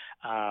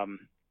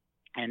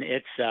 and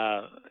it's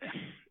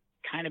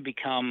kind of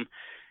become,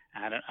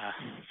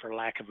 for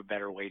lack of a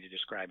better way to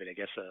describe it, I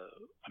guess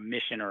a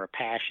mission or a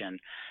passion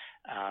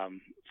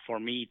for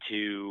me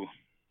to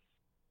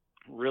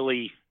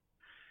really,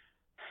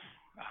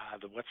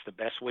 what's the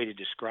best way to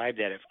describe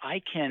that? If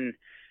I can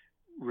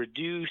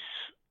reduce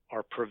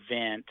or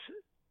prevent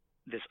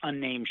this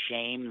unnamed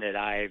shame that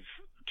I've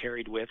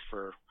carried with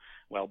for,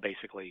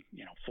 basically,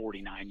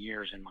 49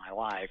 years in my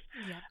life,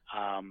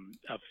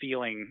 of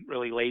feeling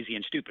really lazy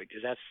and stupid,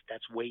 because that's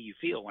the way you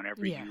feel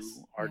whenever you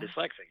are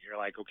dyslexic. You're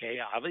like, okay,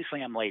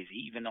 obviously I'm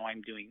lazy, even though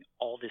I'm doing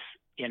all this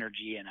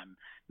energy and I'm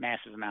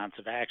massive amounts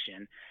of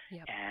action,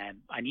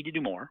 and I need to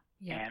do more.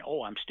 And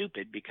I'm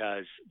stupid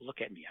because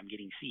look at me, I'm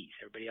getting C's,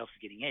 everybody else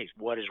is getting A's.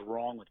 What is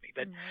wrong with me?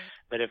 But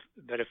if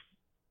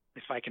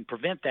I can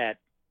prevent that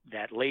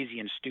lazy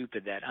and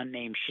stupid, that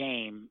unnamed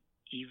shame,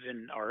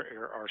 even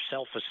our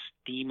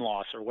self-esteem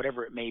loss or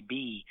whatever it may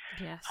be,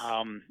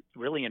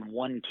 really in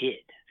one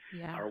kid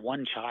or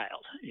one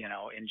child,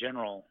 in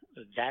general,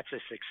 that's a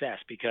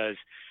success, because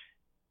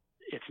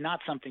it's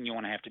not something you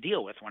want to have to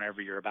deal with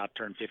whenever you're about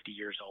to turn 50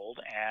 years old.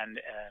 And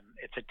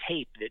it's a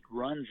tape that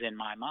runs in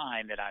my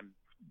mind that I've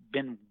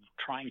been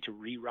trying to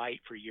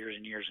rewrite for years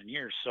and years and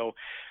years. So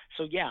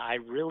yeah, I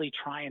really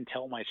try and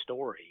tell my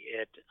story.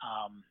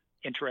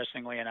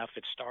 Interestingly enough,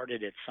 it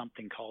started at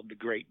something called The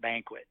Great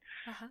Banquet,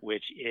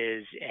 which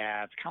is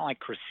it's kind of like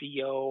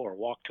Crescio or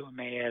Walk to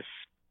Emmaus,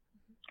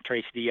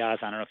 Trace Diaz.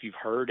 I don't know if you've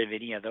heard of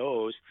any of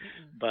those,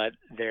 but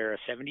they're a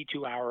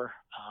 72-hour,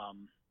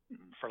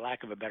 for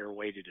lack of a better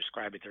way to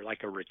describe it, they're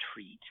like a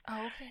retreat.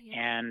 Oh, okay.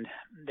 Yeah. And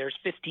there's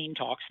 15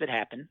 talks that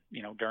happen,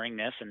 during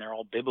this, and they're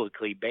all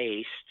biblically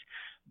based,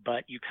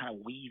 but you kind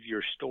of weave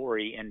your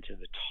story into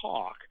the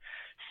talk.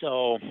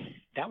 So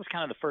that was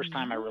kind of the first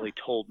time I really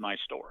told my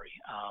story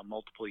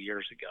multiple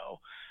years ago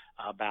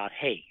about,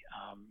 hey,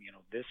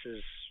 this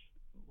is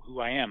who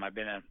I am. I've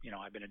been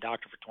a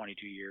doctor for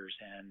 22 years,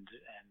 and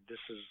this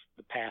is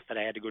the path that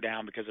I had to go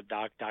down because of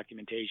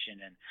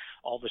documentation and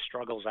all the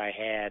struggles I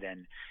had.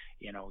 And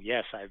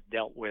yes, I've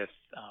dealt with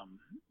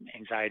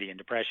anxiety and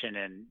depression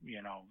and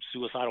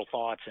suicidal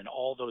thoughts and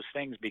all those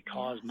things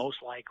because most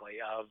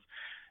likely of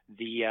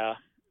the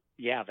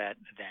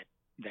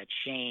that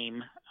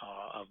shame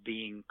of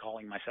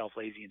calling myself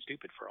lazy and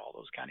stupid for all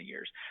those kind of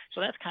years.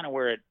 So that's kind of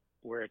where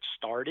it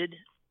started.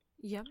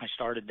 Yep. I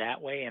started that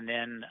way, and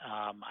then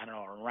I don't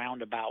know, a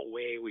roundabout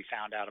way, we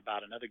found out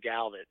about another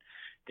gal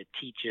that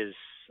teaches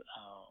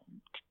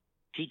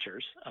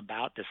teachers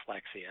about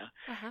dyslexia,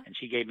 and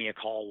she gave me a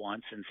call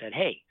once and said,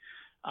 "Hey,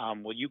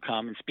 will you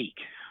come and speak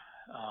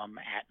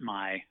at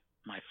my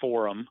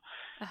forum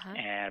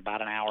and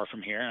about an hour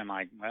from here?" And I'm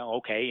like, "Well,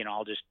 okay,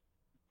 I'll just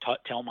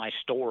tell my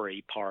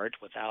story part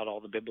without all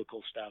the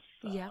biblical stuff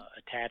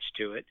attached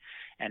to it."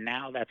 And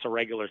now that's a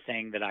regular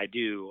thing that I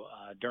do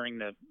during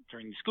the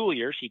school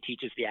year. She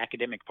teaches the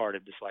academic part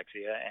of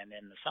dyslexia, and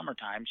in the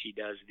summertime she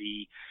does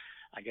the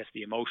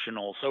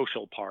emotional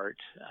social part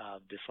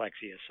of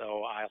dyslexia.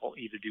 So I'll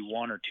either do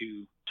one or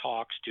two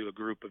talks to a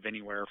group of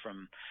anywhere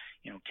from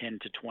 10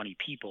 to 20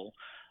 people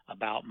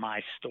about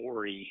my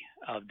story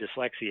of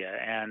dyslexia.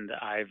 And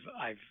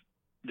I've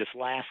this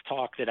last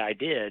talk that I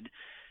did,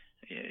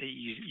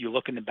 you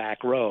look in the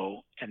back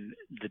row and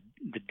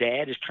the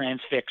dad is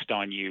transfixed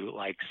on you,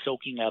 like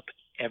soaking up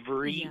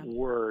every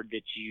word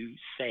that you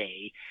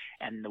say,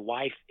 and the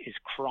wife is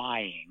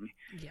crying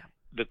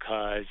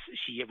because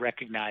she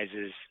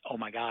recognizes, oh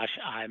my gosh,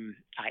 I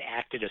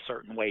acted a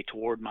certain way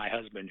toward my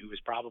husband who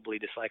is probably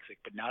dyslexic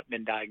but not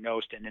been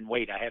diagnosed, and then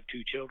wait, I have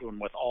 2 children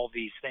with all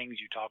these things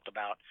you talked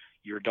about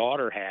your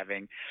daughter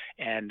having,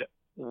 and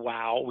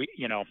wow,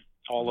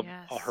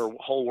 her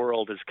whole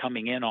world is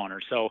coming in on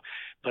her. So,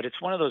 but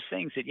it's one of those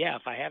things that,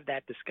 if I have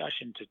that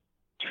discussion to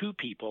 2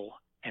 people,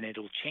 and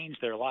it'll change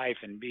their life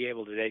and be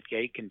able to,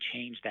 they can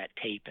change that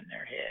tape in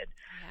their head.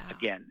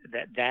 Again,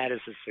 that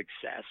is a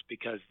success,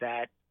 because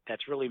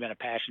that's really been a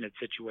passionate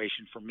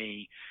situation for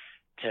me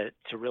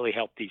to really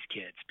help these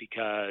kids,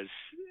 because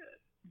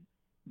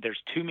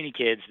there's too many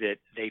kids that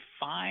they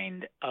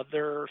find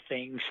other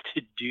things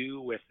to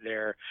do with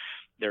their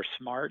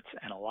smarts,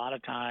 and a lot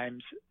of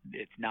times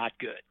it's not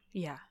good.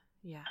 Yeah.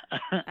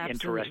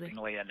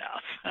 Interestingly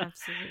enough.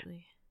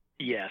 Absolutely.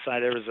 Yes,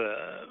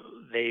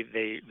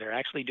 they're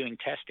actually doing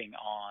testing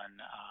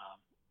on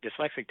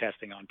dyslexic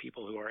testing on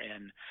people who are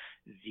in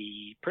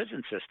the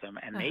prison system,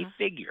 and they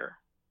figure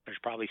there's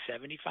probably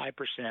 75%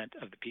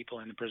 of the people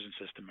in the prison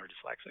system are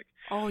dyslexic.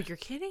 Oh, you're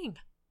kidding.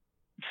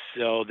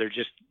 So they're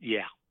just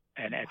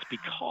and it's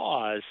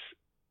because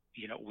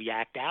we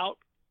act out.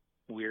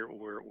 We're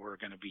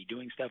going to be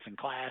doing stuff in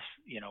class,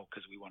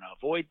 because we want to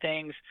avoid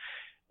things.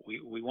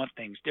 We want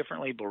things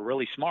differently, but we're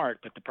really smart.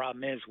 But the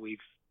problem is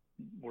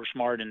we're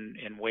smart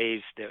in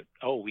ways that,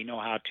 we know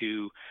how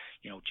to,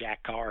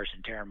 jack cars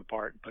and tear them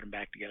apart and put them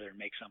back together and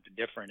make something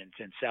different and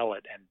then sell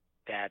it. And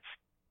that's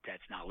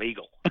not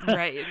legal.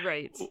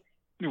 Right.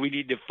 We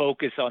need to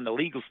focus on the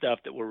legal stuff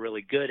that we're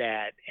really good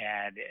at.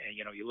 And,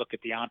 you look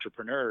at the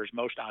entrepreneurs,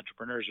 most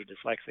entrepreneurs are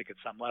dyslexic at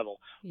some level.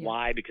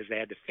 Why? Because they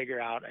had to figure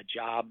out a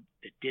job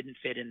that didn't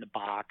fit in the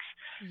box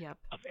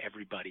of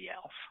everybody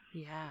else.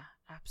 Yeah,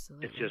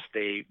 absolutely. It's just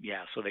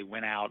so they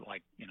went out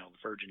like,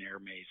 Virgin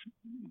Airways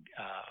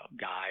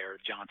guy or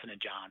Johnson &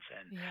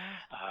 Johnson,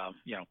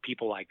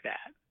 people like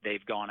that.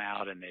 They've gone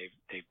out and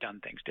they've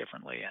done things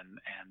differently, and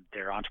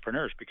they're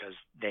entrepreneurs because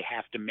they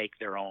have to make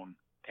their own.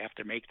 They have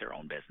to make their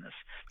own business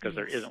because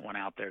there isn't one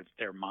out there that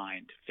their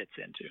mind fits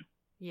into.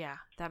 Yeah,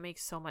 that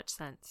makes so much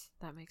sense.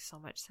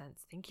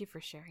 Thank you for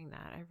sharing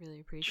that. I really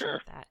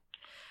appreciate that.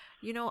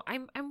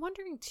 I'm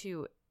wondering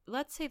too,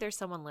 let's say there's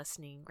someone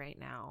listening right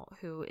now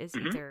who is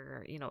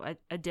either,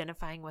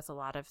 identifying with a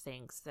lot of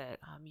things that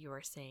you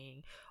are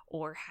saying,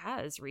 or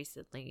has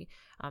recently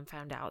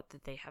found out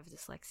that they have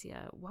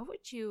dyslexia. What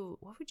would you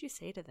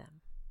say to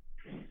them?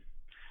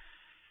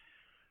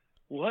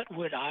 What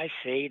would I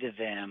say to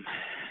them?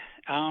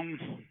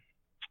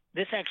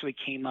 This actually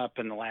came up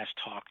in the last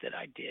talk that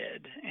I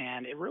did,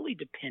 and it really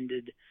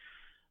depended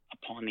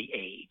upon the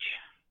age,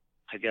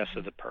 I guess,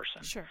 of the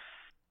person. Sure.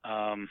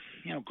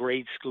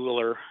 Grade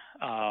schooler,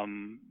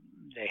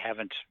 they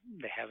haven't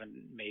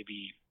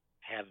maybe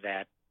have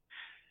that,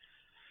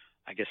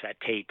 I guess, that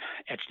tape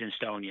etched in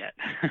stone yet.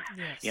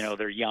 Yes.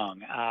 They're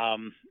young.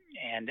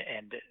 And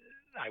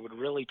I would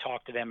really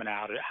talk to them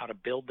about how to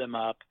build them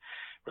up,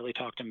 really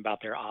talk to them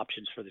about their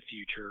options for the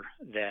future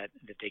that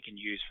they can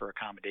use for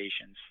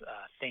accommodations,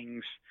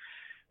 things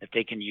that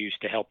they can use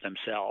to help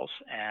themselves.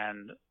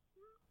 And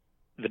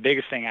the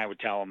biggest thing I would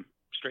tell them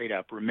straight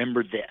up,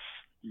 remember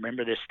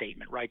this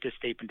statement, write this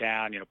statement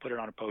down, put it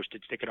on a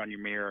Post-it, stick it on your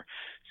mirror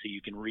so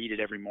you can read it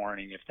every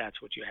morning if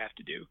that's what you have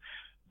to do.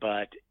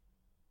 But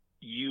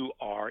you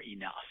are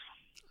enough.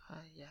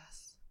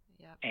 Yes.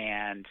 Yep.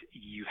 And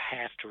you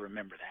have to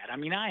remember that. I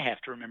mean, I have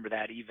to remember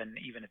that even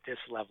at this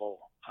level,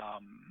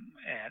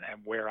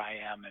 and where I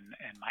am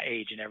and my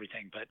age and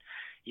everything. But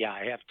yeah,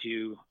 I have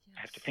to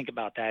think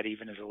about that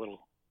even as a little,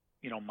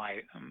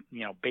 my,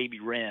 baby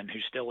Ren,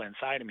 who's still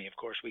inside of me. Of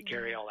course, we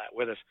carry all that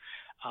with us.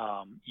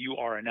 You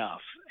are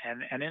enough.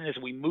 And then as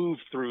we move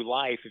through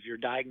life, if you're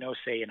diagnosed,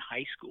 say, in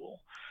high school,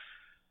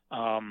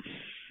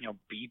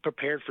 be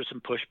prepared for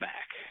some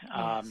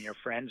pushback. Your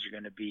friends are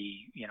going to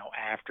be,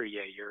 after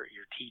you. Your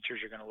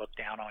teachers are going to look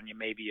down on you,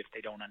 maybe if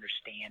they don't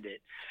understand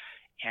it.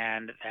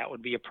 And that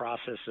would be a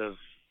process of,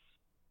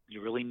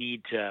 you really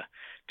need to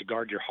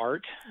guard your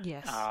heart.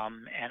 Yes.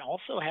 And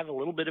also have a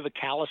little bit of a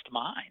calloused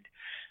mind.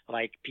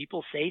 Like,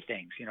 people say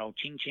things,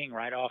 ching ching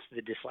right off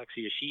the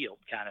dyslexia shield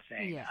kind of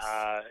thing. Yes.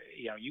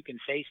 You can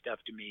say stuff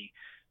to me,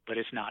 but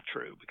it's not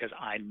true because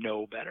I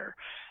know better.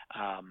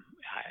 I'm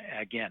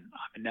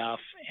enough,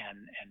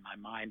 and my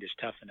mind is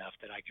tough enough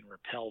that I can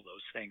repel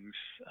those things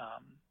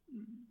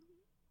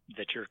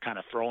that you're kind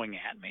of throwing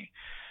at me.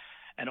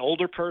 An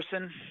older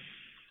person,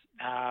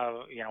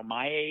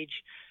 my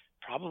age,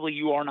 probably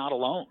you are not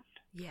alone.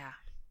 Yeah.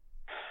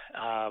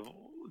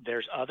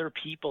 There's other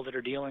people that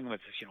are dealing with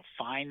this.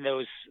 Find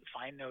those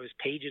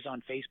pages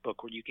on Facebook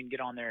where you can get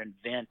on there and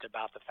vent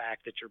about the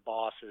fact that your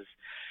boss is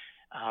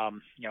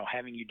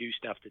having you do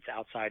stuff that's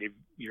outside of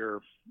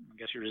your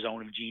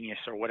zone of genius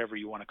or whatever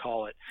you want to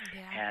call it.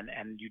 Yeah.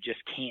 And you just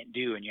can't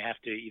do, and you have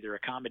to either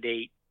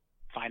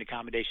find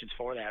accommodations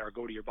for that, or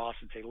go to your boss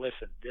and say,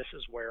 listen, this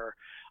is where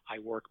I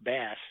work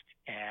best,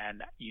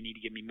 and you need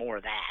to give me more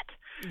of that.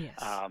 Yes.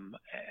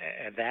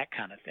 That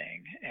kind of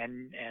thing.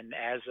 And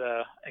as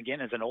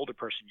an older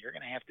person, you're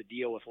going to have to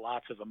deal with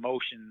lots of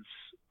emotions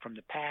from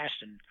the past,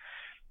 and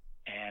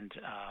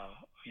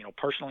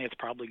personally, it's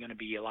probably going to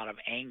be a lot of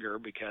anger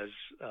because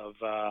of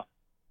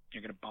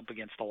you're going to bump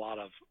against a lot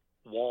of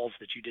walls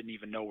that you didn't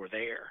even know were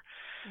there.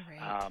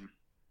 Right.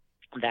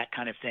 That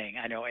kind of thing.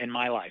 I know in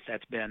my life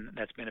that's been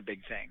a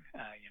big thing.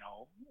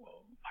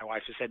 My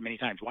wife has said many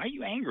times, "Why are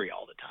you angry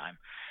all the time?"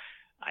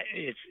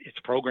 It's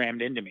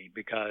programmed into me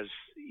because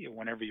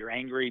whenever you're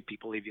angry,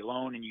 people leave you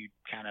alone, and you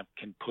kind of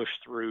can push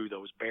through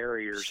those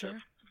barriers Sure.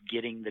 of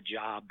getting the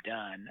job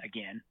done.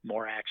 Again,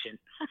 more action.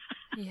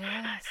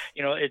 Yes.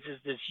 It's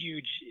just this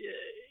huge,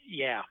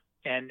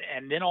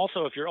 And then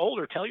also, if you're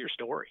older, tell your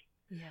story.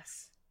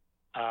 Yes.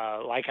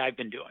 Like I've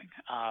been doing,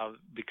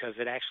 because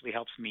it actually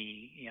helps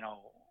me,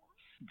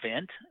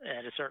 vent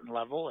at a certain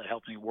level. It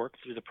helps me work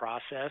through the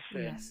process,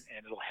 and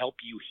it'll help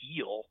you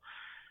heal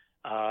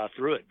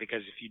through it.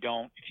 Because if you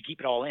keep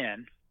it all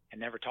in and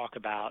never talk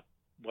about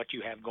what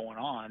you have going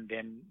on,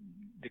 then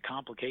the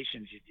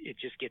complications, it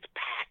just gets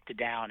packed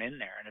down in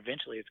there, and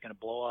eventually it's going to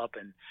blow up,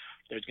 and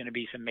there's going to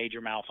be some major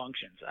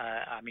malfunctions.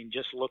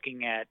 Just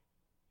looking at,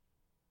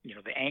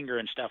 the anger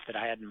and stuff that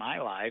I had in my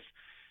life,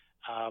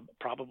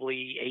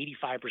 probably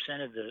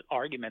 85% of the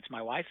arguments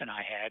my wife and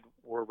I had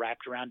were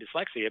wrapped around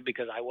dyslexia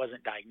because I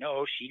wasn't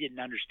diagnosed. She didn't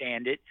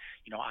understand it.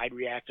 I'd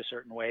react a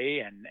certain way,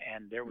 and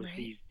there was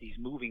Right. these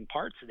moving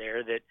parts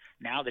there that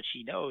now that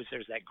she knows,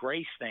 there's that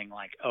grace thing,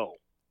 like, oh,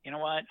 you know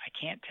what? I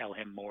can't tell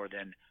him more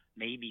than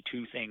maybe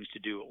 2 things to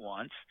do at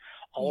once.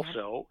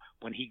 Also,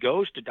 when he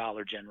goes to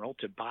Dollar General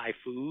to buy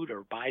food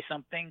or buy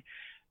something,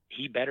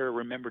 he better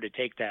remember to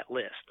take that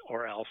list,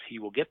 or else he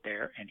will get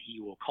there and he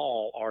will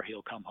call, or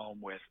he'll come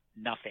home with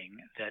nothing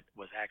that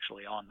was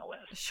actually on the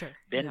list. Sure.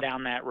 Been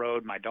down that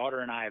road. My daughter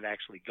and I have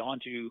actually gone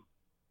to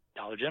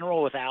Dollar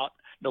General without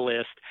the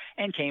list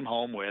and came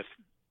home with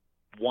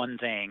one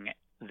thing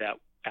that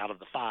out of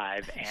the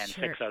 5 and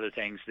Sure. 6 other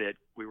things that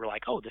we were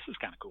like, oh, this is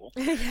kind of cool.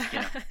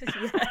 Yeah.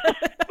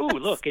 Ooh,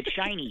 look, it's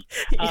shiny.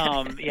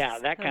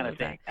 That kind of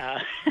thing.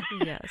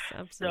 Yes,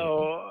 absolutely.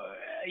 So,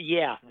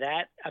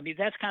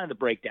 that's kind of the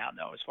breakdown,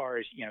 though, as far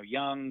as,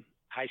 young,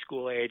 high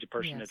school age, a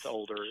person that's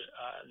older.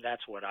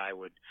 That's what I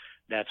would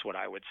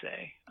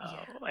say.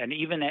 And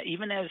even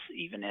if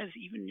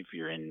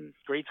you're in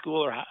grade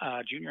school or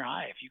junior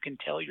high, if you can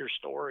tell your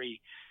story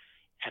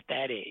at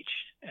that age,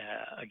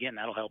 again,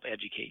 that'll help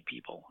educate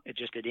people. It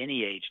just at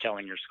any age,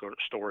 telling your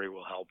story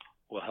will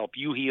help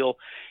you heal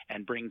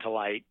and bring to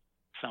light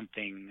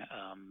something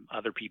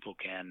other people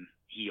can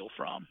heal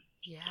from.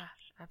 Yeah,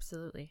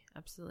 absolutely.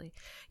 Absolutely.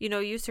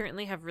 You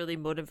certainly have really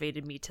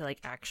motivated me to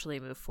actually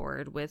move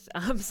forward with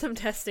some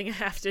testing, I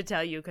have to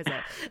tell you, because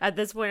at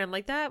this point I'm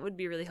like, that would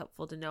be really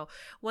helpful to know.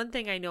 One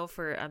thing I know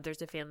for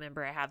there's a family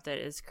member I have that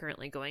is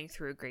currently going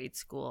through grade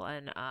school,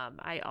 and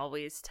I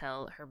always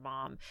tell her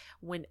mom,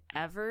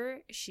 whenever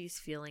she's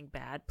feeling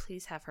bad,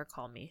 please have her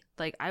call me.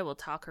 I will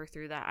talk her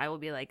through that. I will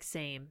be like,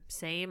 same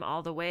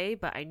all the way,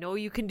 but I know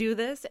you can do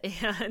this,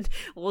 and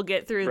we'll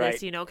get through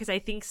this, because I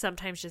think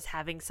sometimes just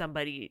having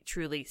somebody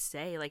truly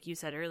say, like you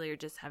said earlier,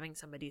 just having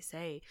somebody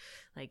say,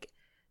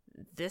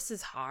 this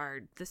is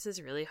hard, this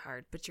is really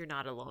hard, but you're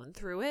not alone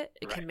through it.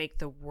 It can make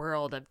the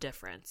world of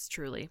difference,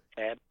 truly.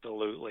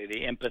 Absolutely.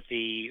 The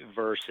empathy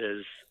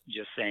versus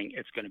just saying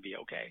it's going to be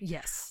okay.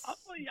 Yes.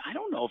 I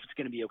don't know if it's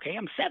going to be okay.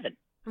 I'm 7.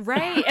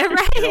 Right.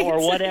 Or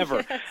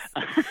whatever.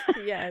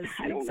 Yes,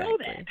 I don't exactly. know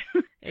that.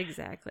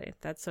 Exactly.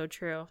 That's so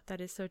true. That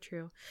is so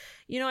true.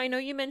 I know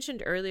you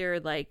mentioned earlier,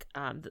 like,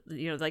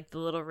 like the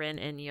little Rin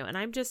in you, and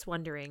I'm just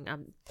wondering,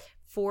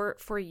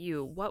 for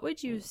you, what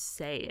would you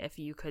say if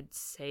you could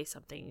say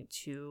something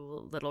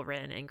to little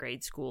Rin in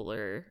grade school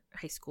or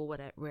high school,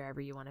 whatever, wherever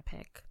you want to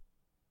pick?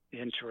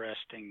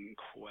 Interesting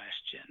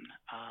question.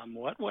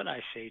 What would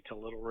I say to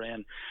little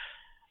Rin?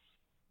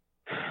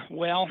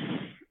 Well,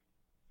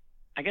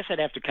 I guess I'd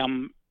have to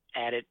come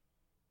at it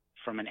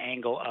from an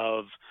angle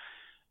of,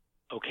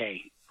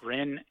 okay,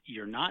 Rin,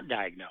 you're not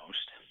diagnosed.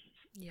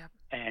 Yep.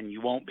 And you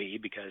won't be,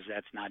 because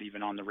that's not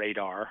even on the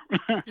radar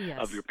Yes.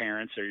 of your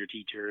parents or your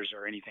teachers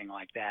or anything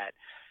like that.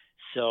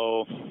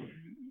 So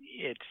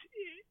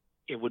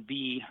it would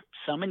be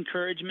some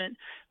encouragement,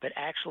 but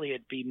actually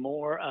it'd be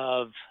more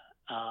of,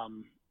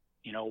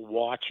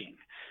 watching.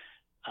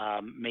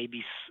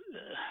 Maybe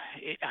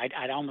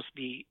I'd almost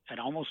be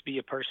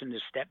a person to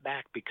step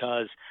back,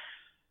 because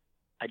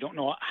I don't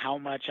know how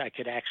much I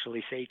could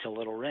actually say to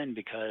little Rin,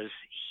 because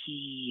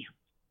he,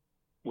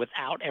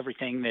 without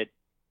everything that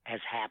has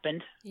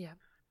happened, Yeah.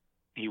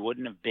 he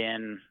wouldn't have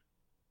been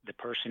the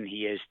person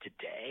he is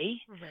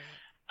today,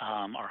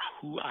 Right. or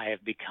who I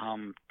have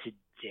become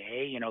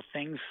today.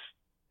 Things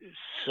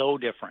so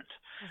different.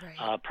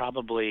 Right.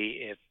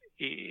 Probably if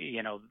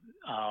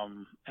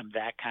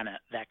that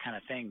kind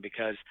of thing,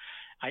 because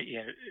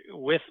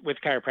with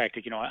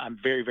chiropractic, I'm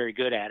very, very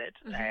good at it,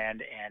 Mm-hmm.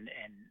 and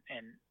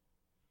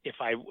if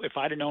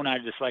I'd have known I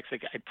was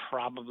dyslexic, I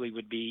probably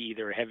would be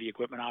either a heavy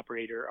equipment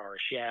operator or a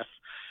chef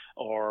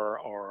or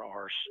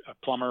a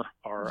plumber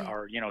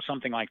or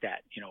something like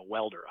that,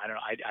 welder. I don't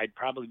know. I'd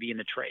probably be in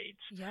the trades.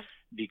 Yep.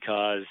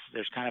 Because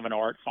there's kind of an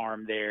art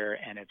farm there,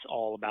 and it's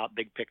all about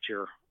big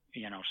picture,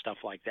 stuff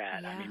like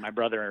that. Yeah. I mean, my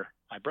brother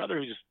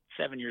who's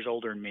 7 years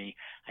older than me,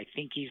 I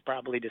think he's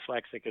probably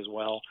dyslexic as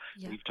well.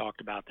 Yep. We've talked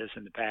about this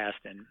in the past,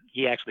 and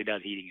he actually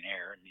does heating and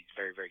air, and he's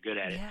very, very good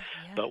at it. Yeah.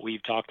 But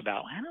we've talked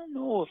about, I don't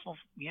know if,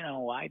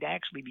 I'd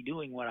actually be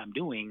doing what I'm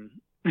doing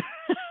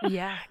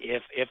Yeah.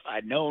 if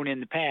I'd known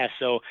in the past.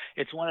 So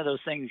it's one of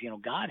those things,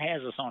 God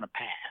has us on a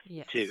path.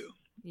 Yes. too.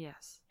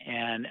 Yes.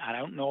 And I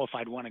don't know if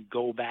I'd want to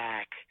go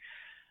back,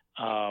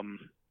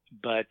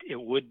 but it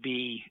would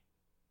be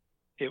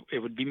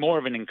more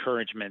of an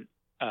encouragement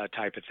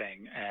type of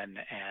thing.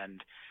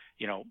 And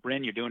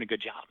Rin, you're doing a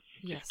good job.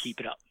 Yes. Just keep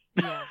it up.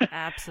 Yeah,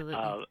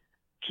 absolutely.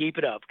 Keep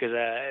it up, because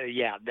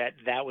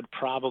that would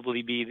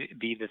probably be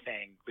the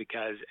thing,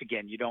 because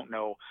again, you don't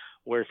know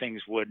where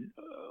things would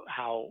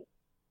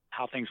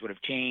how things would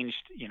have changed.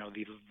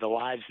 The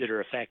lives that are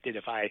affected.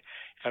 If I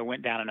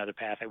went down another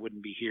path, I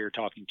wouldn't be here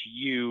talking to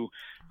you,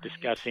 Right.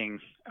 discussing,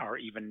 or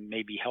even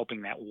maybe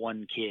helping that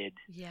one kid,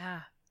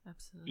 Yeah,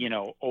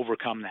 absolutely.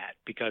 overcome that,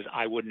 because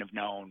I wouldn't have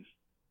known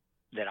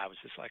that I was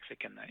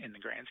dyslexic in the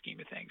grand scheme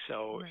of things.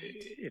 So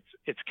Right.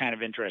 it's kind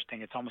of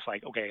interesting. It's almost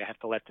like, okay, I have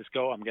to let this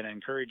go. I'm going to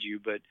encourage you,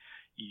 but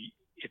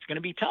it's going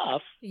to be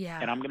tough. Yeah.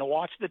 And I'm going to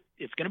watch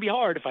it's going to be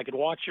hard. If I could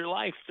watch your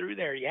life through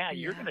there, you're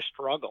Yeah. going to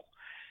struggle.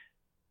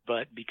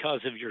 But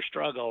because of your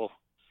struggle,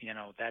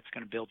 that's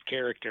going to build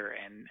character,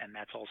 and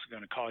that's also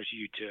going to cause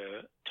you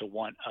to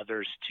want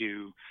others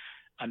to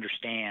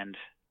understand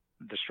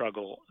the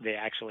struggle they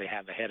actually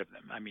have ahead of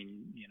them. I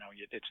mean,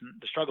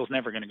 the struggle's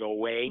never going to go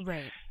away.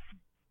 Right.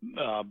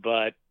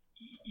 But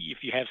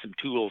if you have some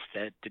tools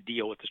to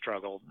deal with the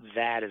struggle,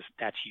 that's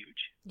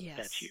huge. Yes.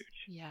 That's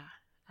huge. Yeah,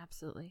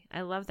 absolutely.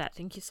 I love that.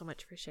 Thank you so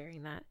much for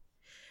sharing that.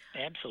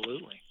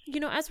 Absolutely.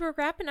 As we're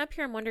wrapping up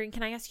here, I'm wondering,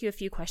 can I ask you a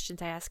few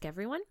questions I ask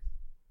everyone?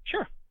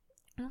 Sure.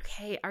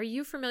 Okay. Are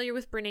you familiar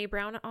with Brene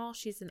Brown at all?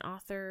 She's an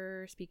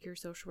author, speaker,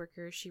 social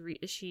worker. She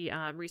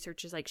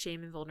researches like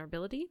shame and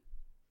vulnerability.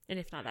 And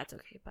if not, that's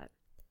okay. But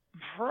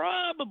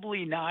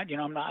Probably not.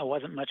 I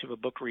wasn't much of a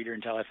book reader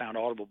until I found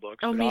Audible books.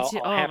 Oh, but me I'll, too.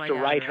 I'll Oh have my to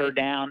God, write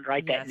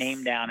right. that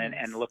name down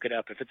and look it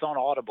up. If it's on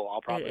Audible,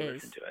 I'll probably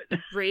listen to it.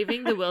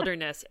 Braving the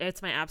Wilderness.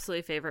 It's my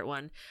absolutely favorite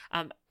one.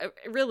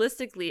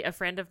 Realistically, a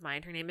friend of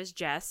mine, her name is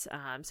Jess.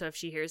 So if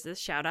she hears this,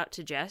 shout out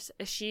to Jess.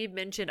 She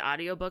mentioned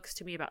audiobooks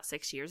to me about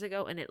 6 years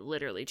ago, and it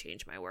literally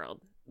changed my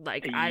world.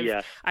 Like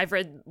I've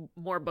read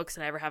more books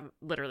than I ever have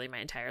literally my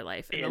entire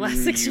life in the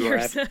last 6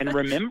 years. And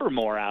remember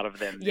more out of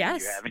them than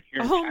Yes. you have in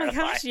your Oh entire my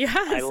gosh, life. yes.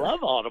 I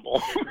love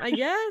Audible.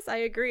 Yes, I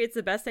agree. It's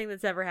the best thing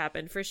that's ever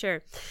happened, for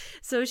sure.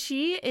 So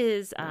she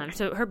is,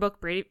 so her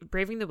book,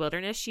 Braving the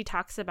Wilderness, she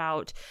talks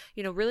about,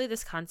 really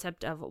this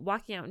concept of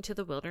walking out into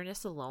the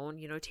wilderness alone,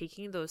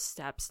 taking those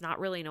steps, not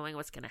really knowing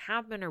what's going to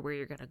happen or where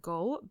you're going to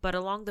go, but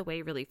along the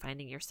way, really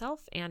finding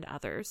yourself and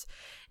others.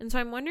 And so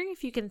I'm wondering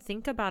if you can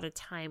think about a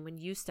time when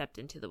you stepped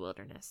into the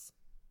wilderness.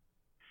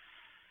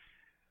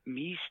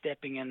 Me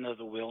stepping into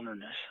the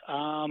wilderness.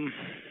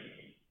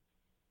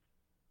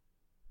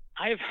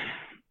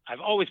 I've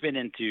always been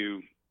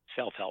into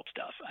self-help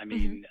stuff. I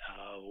mean,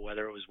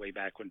 whether it was way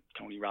back when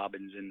Tony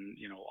Robbins and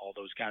all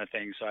those kind of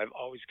things. So I've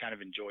always kind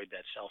of enjoyed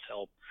that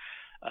self-help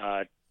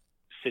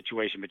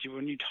situation. But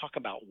when you talk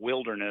about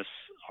wilderness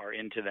or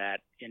into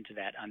that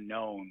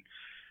unknown,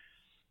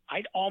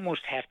 I'd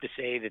almost have to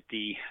say that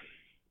the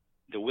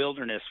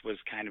wilderness was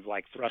kind of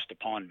like thrust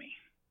upon me.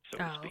 so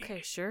to speak.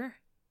 Okay, sure.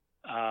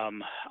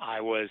 I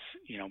was,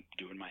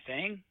 doing my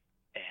thing,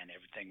 and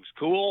everything was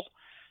cool,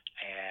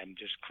 and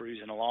just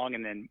cruising along,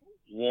 and then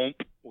whoomp,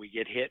 we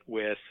get hit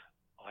with,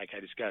 like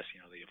I discussed,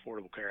 the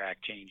Affordable Care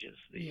Act changes,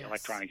 the Yes.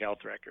 electronic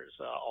health records,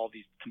 all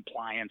these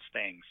compliance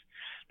things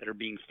that are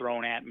being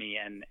thrown at me,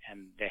 and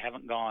they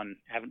haven't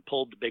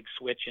pulled the big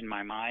switch in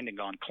my mind and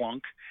gone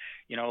clunk,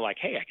 like,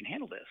 hey, I can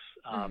handle this.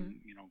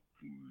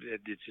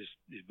 It's just,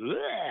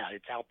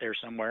 it's out there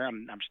somewhere.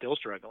 I'm still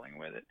struggling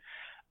with it.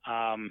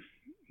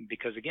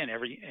 Because again,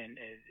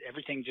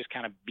 everything just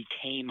kind of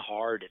became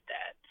hard at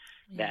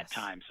that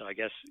time. So I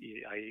guess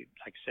like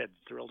I said,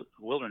 the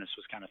wilderness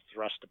was kind of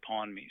thrust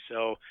upon me.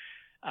 So,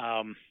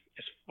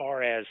 as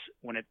far as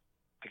when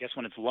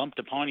it's lumped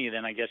upon you,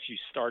 then I guess you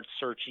start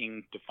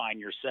searching to find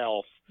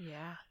yourself.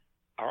 Yeah.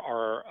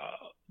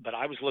 But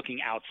I was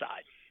looking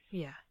outside.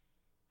 Yeah.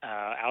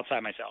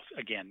 Outside myself.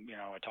 Again,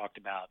 I talked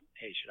about,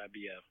 hey, should I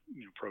be a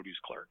produce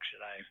clerk?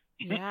 Should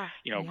I,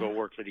 go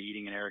work for the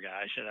heating and air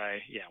guy?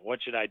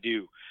 What should I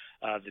do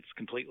that's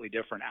completely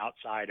different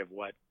outside of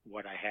what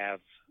I have,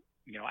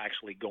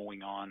 actually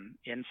going on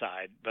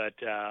inside? But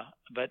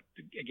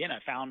again, I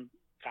found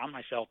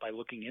myself by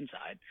looking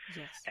inside.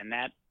 Yes. And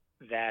that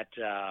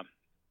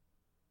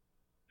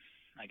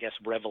I guess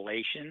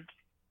revelation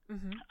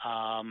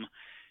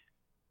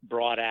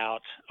brought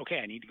out, okay,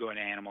 I need to go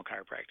into animal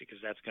chiropractic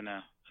because that's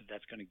gonna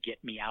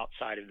get me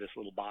outside of this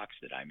little box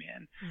that I'm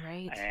in.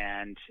 Right.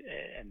 And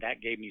that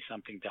gave me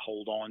something to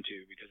hold on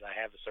to because I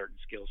have a certain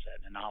skill set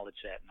and a knowledge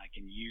set, and I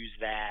can use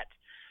that,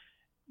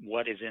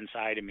 what is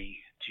inside of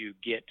me, to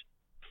get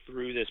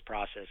through this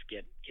process,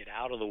 get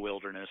out of the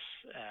wilderness,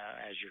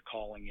 as you're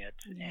calling it.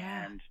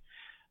 Yeah.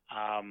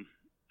 And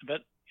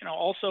but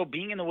also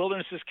being in the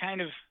wilderness is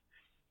kind of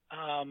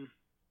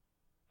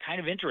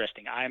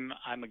interesting. I'm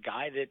a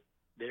guy that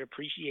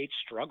appreciates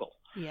struggle.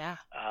 Yeah.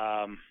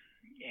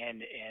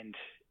 And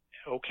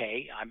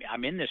okay,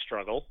 I'm in this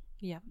struggle.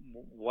 Yeah.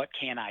 What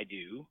can I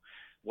do?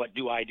 What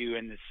do I do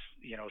in this,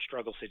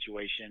 struggle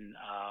situation?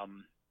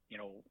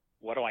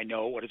 What do I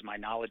know? What is my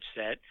knowledge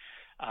set?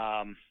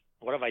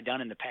 What have I done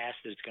in the past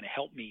that's going to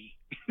help me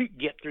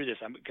get through this?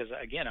 Because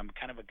again, I'm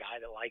kind of a guy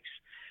that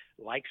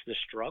likes the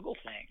struggle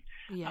thing.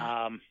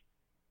 Yeah.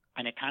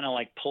 And it kind of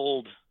like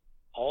pulled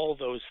all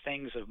those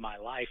things of my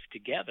life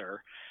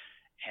together,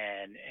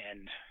 and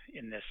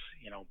in this,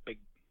 big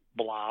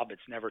blob,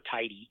 it's never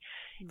tidy,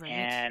 Right.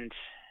 and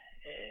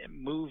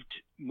moved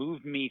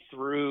me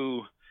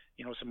through,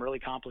 some really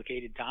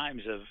complicated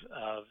times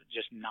of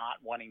just not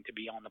wanting to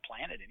be on the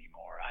planet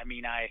anymore. I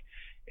mean,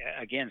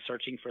 again,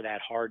 searching for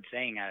that hard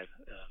thing.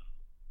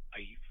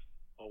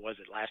 What was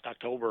it, last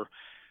October?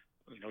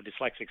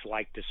 Dyslexics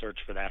like to search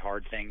for that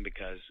hard thing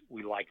because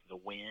we like the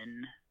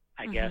win,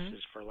 I guess,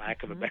 is for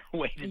lack of a better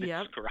way to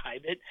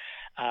describe it.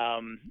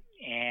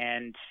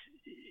 And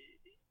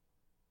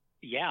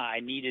yeah, I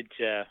needed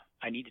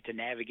to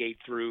navigate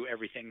through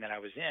everything that I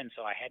was in,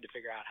 so I had to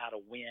figure out how to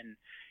win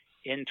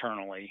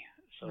internally,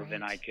 so Right.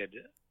 then I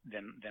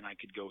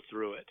could go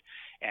through it.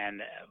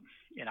 And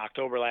in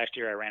October last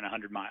year, I ran a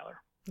 100-miler.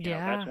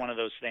 That's one of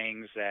those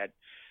things that,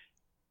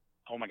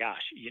 oh my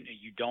gosh,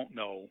 you don't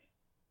know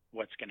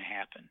what's going to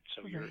happen,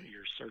 so Right.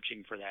 you're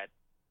searching for that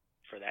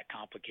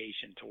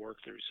complication to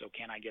work through. So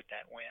can I get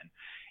that win?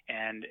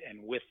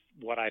 And with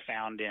what I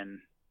found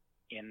in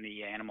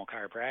the animal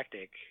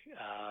chiropractic,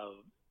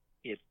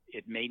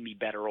 it made me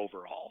better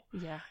overall.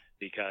 Yeah.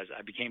 Because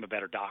I became a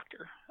better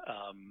doctor.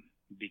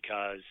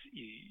 Because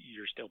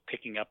you're still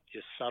picking up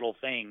just subtle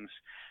things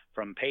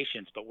from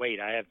patients. But wait,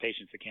 I have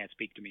patients that can't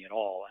speak to me at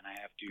all, and I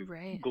have to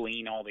Right.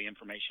 glean all the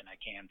information I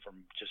can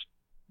from just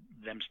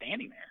them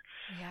standing there.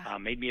 Yeah.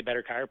 Made me a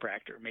better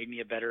chiropractor, made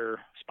me a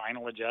better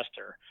spinal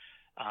adjuster,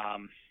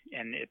 and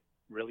it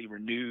really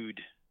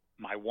renewed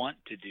my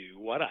want to do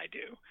what I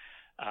do.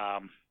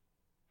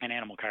 And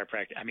animal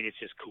chiropractic, I mean, it's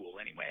just cool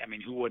anyway. I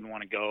mean, who wouldn't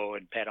want to go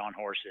and pet on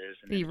horses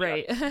and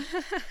Right.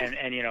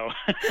 and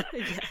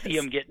Yes. see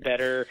them get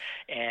better,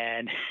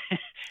 and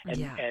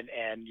Yeah.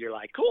 and you're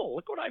like, cool,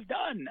 look what I've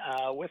done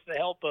with the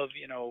help of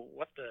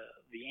what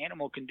the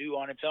animal can do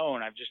on its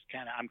own.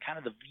 I'm kind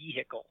of the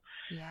vehicle.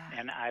 Yeah.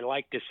 And I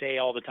like to say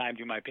all the time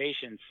to my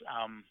patients,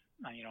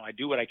 I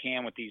do what I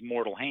can with these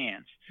mortal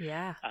hands.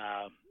 Yeah.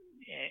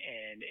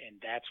 And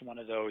that's one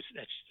of those,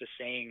 that's the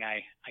saying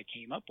I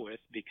came up with,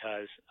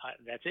 because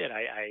that's it.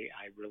 I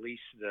release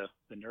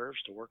the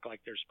nerves to work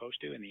like they're supposed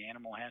to, and the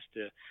animal has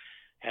to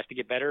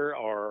get better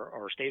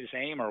or stay the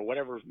same, or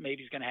whatever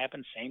maybe is going to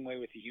happen. Same way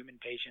with the human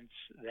patients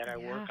that I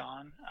work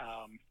on.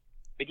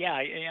 But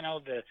yeah,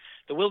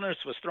 the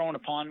wilderness was thrown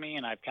upon me,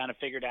 and I've kind of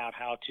figured out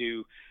how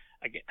to,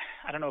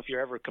 I don't know if you're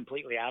ever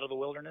completely out of the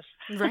wilderness.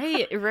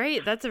 Right.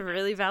 That's a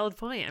really valid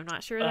point. I'm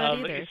not sure of that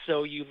either.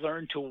 So you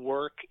learn to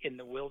work in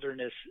the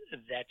wilderness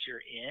that you're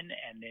in,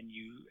 and then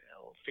you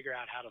figure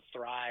out how to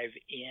thrive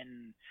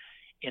in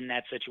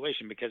that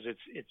situation, because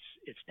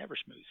it's never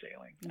smooth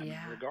sailing,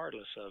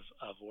 regardless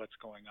of what's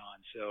going on.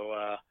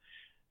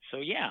 So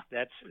yeah,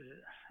 that's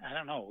I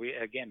don't know.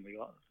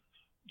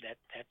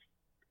 That's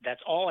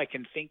that's all I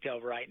can think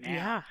of right now.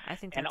 Yeah, I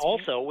think that's and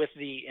also great. With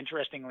the,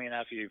 interestingly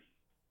enough, you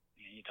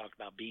talk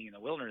about being in the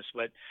wilderness,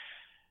 but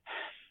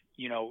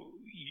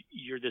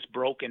you're this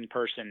broken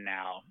person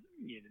now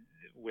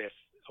with,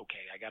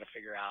 okay, I got to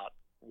figure out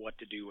what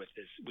to do with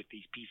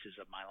these pieces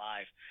of my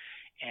life.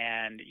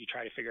 And you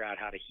try to figure out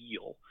how to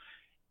heal.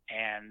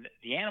 And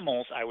the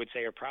animals, I would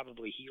say, are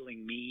probably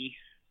healing me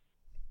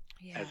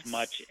as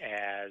much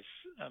as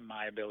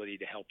my ability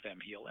to help them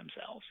heal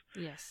themselves.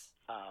 Yes.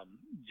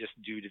 Just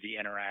due to the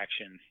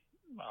interaction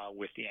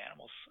with the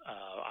animals,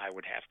 I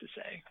would have to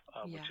say,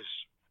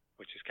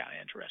 which is kind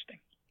of interesting.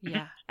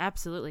 Yeah,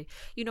 absolutely.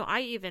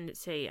 I even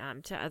say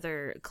to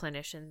other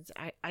clinicians,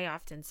 I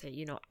often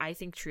say, I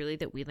think truly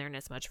that we learn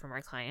as much from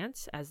our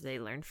clients as they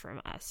learn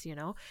from us,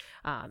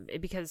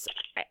 because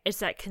it's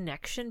that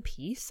connection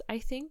piece, I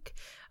think,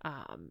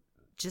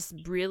 just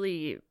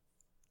really,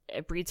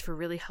 it breeds for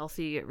really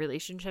healthy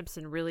relationships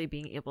and really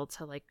being able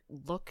to like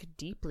look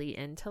deeply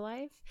into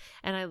life.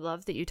 And I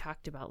love that you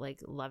talked about like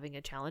loving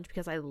a challenge,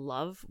 because I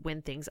love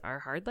when things are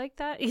hard like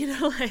that,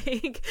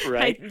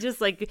 right.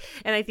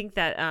 And I think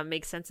that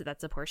makes sense that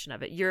that's a portion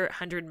of it. Your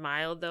 100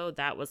 mile though,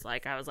 that was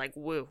like, I was like,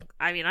 woo.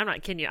 I mean, I'm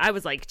not kidding you. I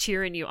was like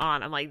cheering you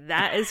on. I'm like,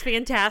 that is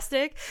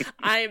fantastic.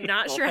 I am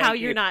not sure how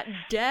you're not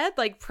dead.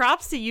 Like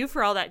props to you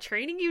for all that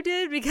training you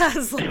did,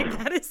 because like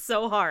that is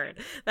so hard.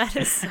 That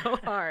is so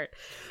hard.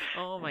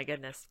 Oh my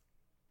goodness.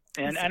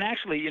 And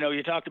actually,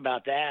 you talked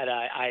about that.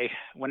 I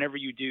whenever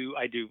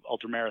I do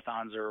ultra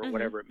marathons or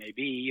whatever it may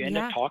be, you end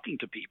up talking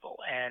to people.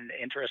 And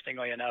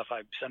interestingly enough,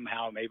 I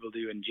somehow am able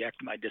to inject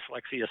my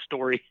dyslexia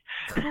story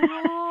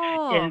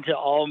into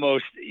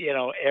almost,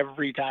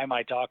 every time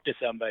I talk to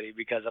somebody,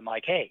 because I'm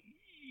like, hey,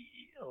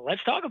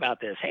 let's talk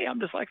about this. Hey, I'm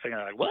dyslexic. And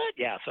they're like, what?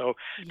 Yeah. So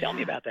tell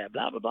me about that,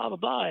 blah, blah, blah, blah,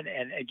 blah.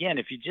 And again,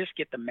 if you just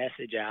get the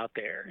message out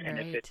there, and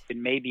if it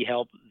can maybe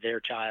help their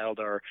child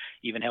or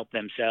even help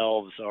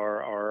themselves,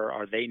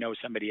 or they know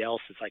somebody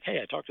else, it's like, hey,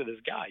 I talked to this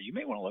guy, you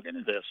may want to look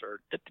into this, or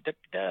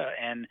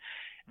and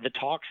the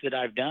talks that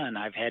I've done,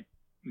 I've had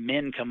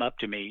men come up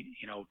to me,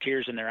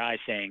 tears in their eyes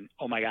saying,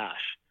 oh my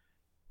gosh,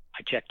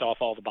 I checked off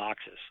all the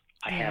boxes.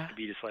 I have to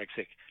be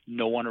dyslexic.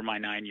 No wonder my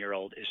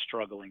 9-year-old is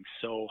struggling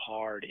so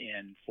hard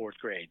in 4th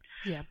grade.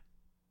 Yeah.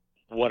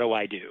 What do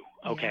I do?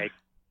 Okay.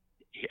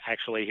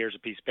 Actually, here's a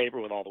piece of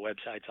paper with all the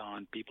websites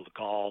on, people to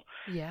call.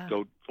 Yeah.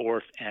 Go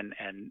forth and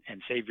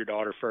save your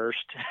daughter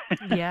first.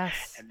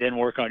 Yes. And then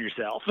work on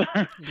yourself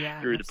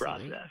through the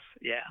process.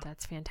 Yeah.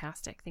 That's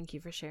fantastic. Thank you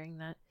for sharing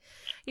that.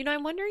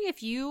 I'm wondering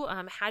if you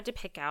had to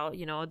pick out,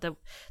 the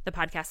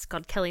podcast is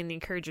called Kelly and the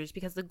Encouragers,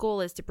 because the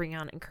goal is to bring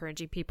on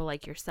encouraging people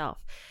like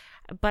yourself.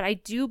 But I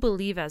do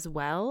believe as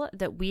well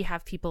that we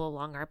have people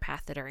along our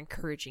path that are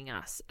encouraging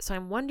us. So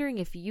I'm wondering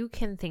if you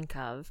can think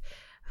of,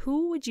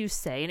 who would you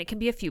say, and it can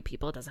be a few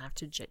people, it doesn't have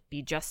to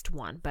be just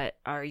one, but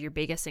are your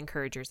biggest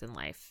encouragers in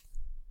life?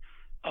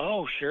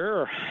 Oh,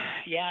 sure.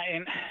 Yeah.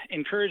 And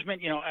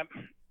encouragement,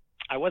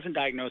 I wasn't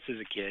diagnosed as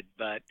a kid,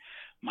 but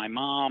my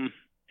mom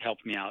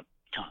helped me out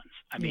tons.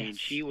 I mean,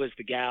 she was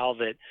the gal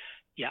that,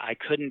 I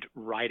couldn't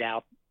write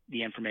out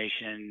the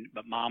information,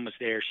 but mom was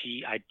there.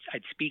 I'd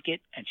speak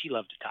it, and she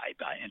loved to type,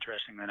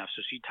 interestingly enough.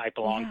 So she'd type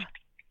along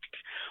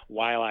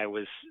while I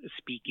was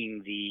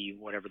speaking the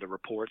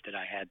report that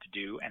I had to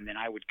do, and then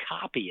I would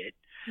copy it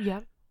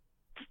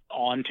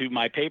onto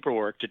my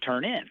paperwork to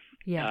turn in.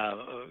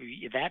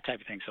 That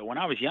type of thing. So when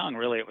I was young,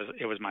 really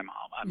it was my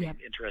mom. I mean,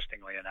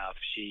 interestingly enough,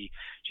 she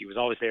was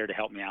always there to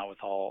help me out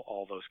with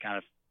all those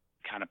kind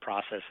of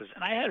processes.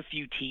 And I had a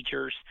few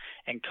teachers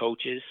and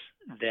coaches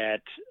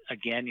that,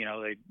 again,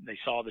 they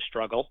saw the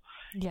struggle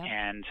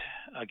and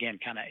again,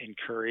 kind of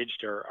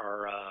encouraged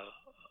or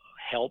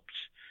helped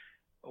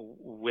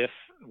with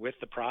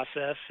the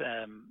process.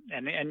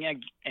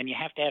 And you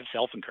have to have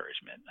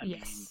self-encouragement. I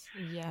mean,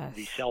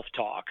 the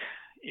self-talk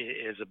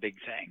is a big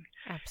thing.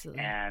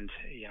 Absolutely. And,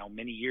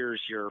 many years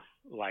you're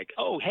like,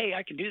 oh, hey,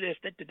 I can do this,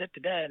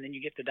 and then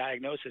you get the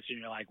diagnosis and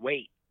you're like,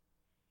 wait,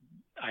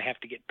 I have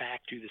to get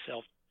back to the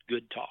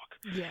good talk.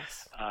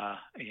 Yes.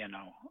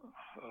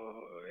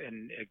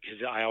 And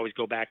because I always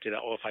go back to that,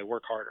 if I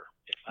work harder,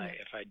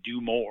 if I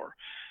do more,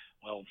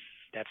 well,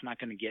 that's not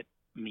going to get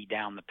me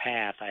down the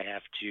path. I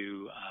have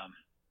to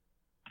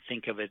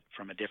think of it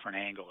from a different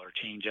angle or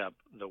change up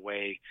the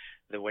way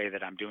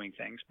that I'm doing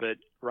things. But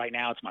right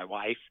now it's my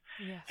wife.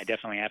 Yes. I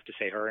definitely have to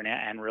say her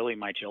and really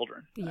my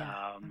children,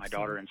 my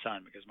daughter and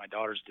son, because my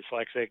daughter's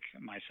dyslexic,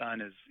 my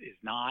son is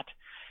not.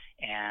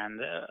 And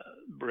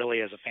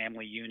really, as a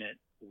family unit,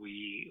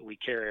 we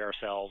carry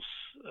ourselves,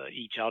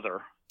 each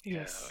other,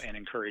 and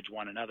encourage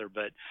one another.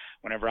 But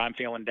whenever I'm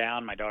feeling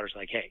down, my daughter's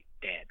like, "Hey,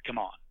 Dad, come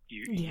on!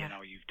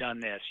 You've done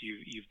this.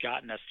 You've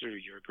gotten us through.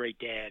 You're a great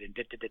dad." And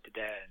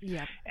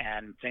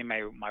And same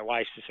my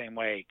wife's the same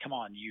way. Come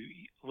on, you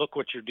look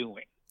what you're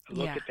doing.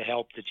 Look at the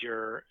help that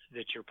you're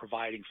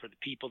providing for the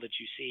people that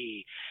you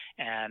see,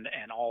 and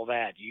all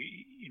that.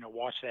 You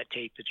watch that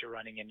tape that you're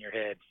running in your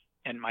head.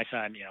 And my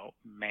son,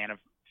 man of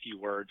few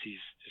words,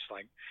 he's just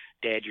like,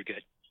 Dad, you're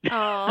good.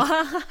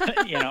 Oh.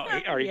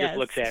 Or he just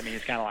looks at me.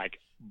 He's kind of like,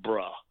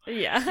 bruh.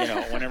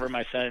 Yeah. Whenever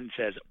my son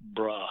says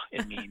bruh,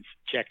 it means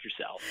check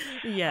yourself.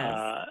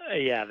 Yes.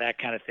 That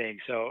kind of thing.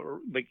 So,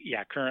 but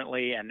yeah,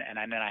 currently, and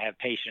then I have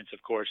patients,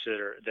 of course,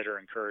 that are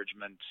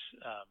encouragement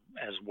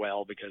as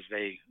well, because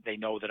they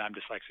know that I'm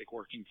dyslexic,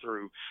 working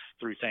through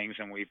things,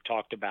 and we've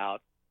talked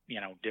about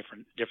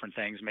different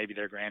things. Maybe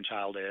their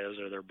grandchild is,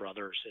 or their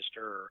brother or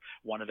sister, or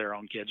one of their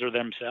own kids, or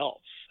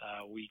themselves.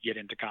 We get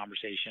into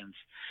conversations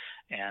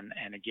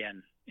and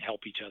again,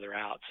 help each other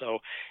out. So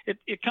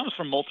it comes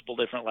from multiple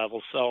different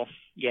levels. So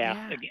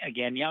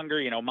again,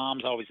 younger,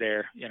 mom's always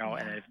there,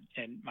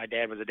 and my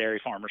dad was a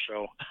dairy farmer.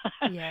 So,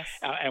 yes.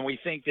 And we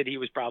think that he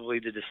was probably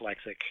the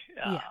dyslexic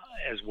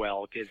as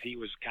well, because he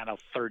was kind of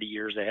 30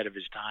 years ahead of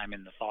his time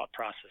in the thought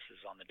processes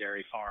on the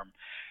dairy farm.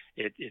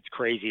 It's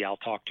crazy. I'll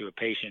talk to a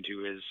patient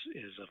who is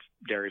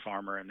a dairy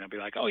farmer, and they'll be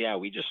like, "Oh yeah,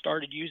 we just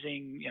started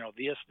using,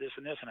 this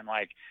and this," and I'm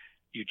like,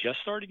 "You just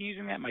started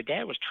using that?" My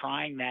dad was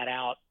trying that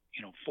out,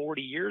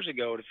 40 years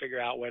ago to figure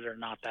out whether or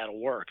not that'll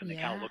work, and they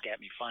kind of look at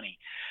me funny.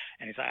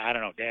 And he's like, "I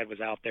don't know. Dad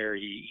was out there.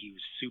 He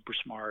was super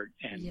smart,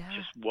 and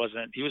just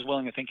wasn't. He was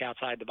willing to think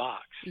outside the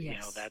box.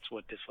 Yes. That's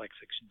what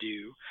dyslexics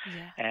do."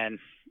 Yeah. And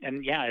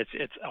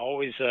it's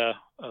always a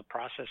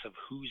process of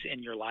who's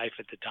in your life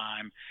at the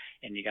time,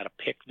 and you got to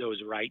pick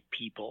those right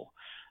people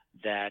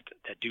that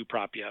do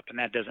prop you up. And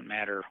that doesn't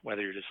matter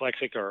whether you're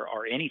dyslexic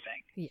or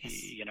anything.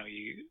 Yes.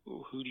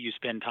 Who do you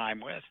spend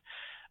time with?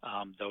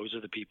 Those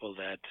are the people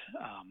that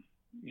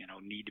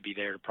need to be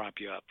there to prop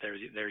you up.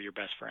 They're your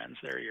best friends.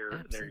 They're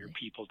your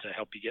people to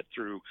help you get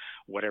through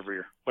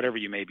whatever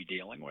you may be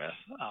dealing with.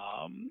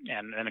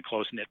 And then a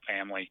close knit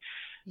family.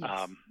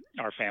 Yes.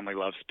 Our family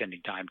loves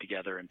spending time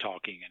together and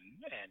talking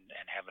and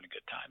having a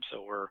good time.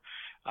 So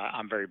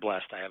I'm very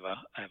blessed. I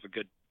have a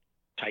good,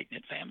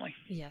 tight-knit family.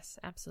 Yes,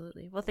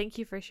 absolutely. Well, thank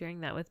you for sharing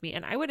that with me.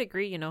 And I would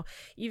agree,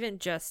 even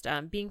just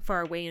being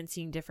far away and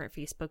seeing different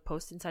Facebook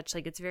posts and such,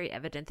 like, it's very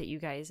evident that you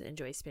guys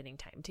enjoy spending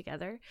time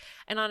together.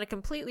 And on a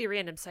completely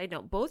random side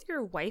note, both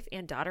your wife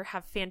and daughter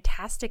have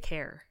fantastic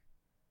hair.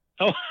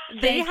 Oh,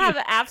 they have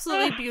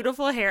absolutely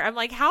beautiful hair. I'm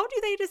like, how do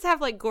they just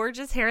have like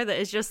gorgeous hair that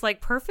is just like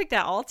perfect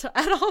at all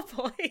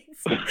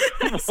points?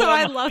 So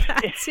I love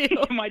that too.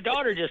 My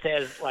daughter just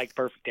has like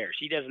perfect hair.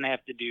 She doesn't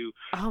have to do,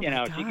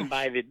 she can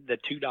buy the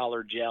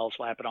 $2 gel,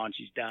 slap it on,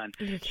 she's done.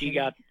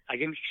 I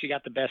think she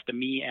got the best of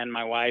me and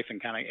my wife,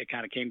 and it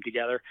kind of came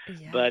together.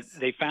 Yes. But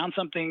they found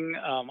something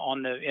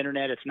on the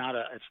internet. It's not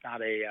a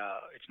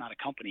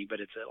company, but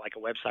it's like a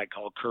website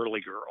called Curly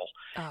Girl,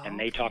 and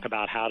they talk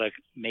about how to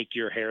make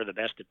your hair the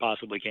best it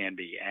possibly can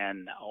be.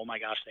 And oh my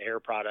gosh, the hair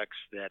products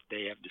that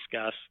they have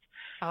discussed.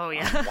 Oh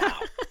yeah. Wow.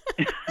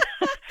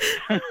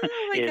 Oh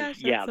my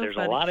gosh, so there's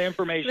funny. a lot of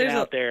information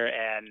out there,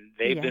 and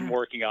they've been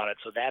working on it.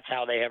 So that's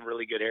how they have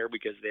really good hair,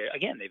 because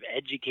they've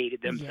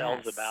educated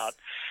themselves about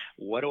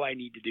what do I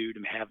need to do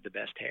to have the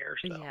best hair.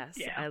 So,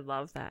 I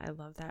love that.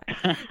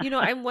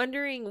 I'm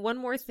wondering one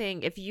more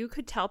thing. If you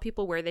could tell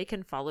people where they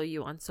can follow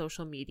you on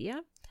social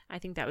media, I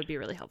think that would be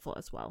really helpful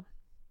as well.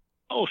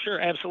 Oh, sure.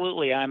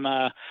 Absolutely. I'm,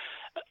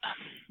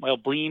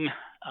 Bleem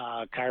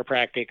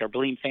Chiropractic, or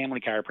Bleem Family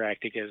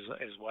Chiropractic is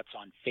what's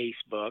on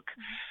Facebook.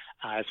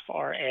 As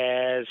far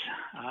as,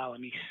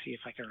 let me see if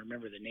I can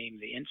remember the name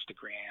of the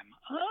Instagram.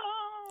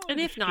 And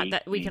if not,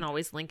 that we can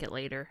always link it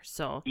later.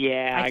 So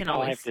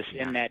I'll have to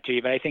send that to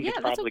you, but I think it's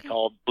probably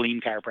called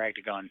Bleem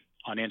Chiropractic on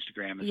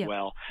Instagram as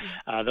well.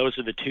 Those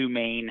are the two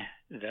main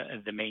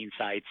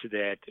sites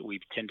that we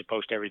tend to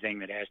post everything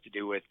that has to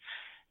do with.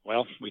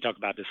 Well, we talk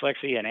about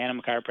dyslexia and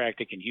animal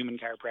chiropractic and human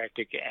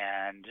chiropractic,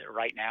 and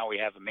right now we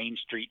have a Main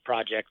Street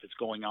project that's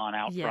going on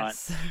out front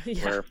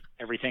where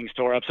everything's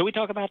tore up. So we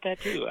talk about that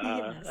too.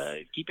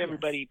 Keep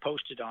everybody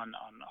posted on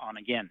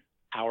again,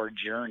 our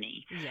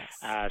journey.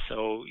 Yes.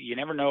 So you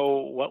never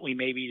know what we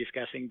may be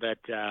discussing, but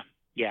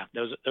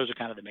those are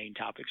kind of the main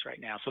topics right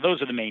now. So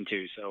those are the main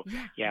two. So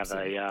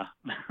the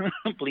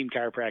Bleem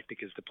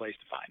Chiropractic is the place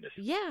to find us.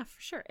 Yeah, for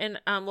sure. And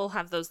we'll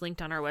have those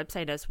linked on our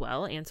website as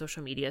well, and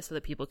social media, so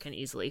that people can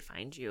easily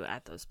find you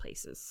at those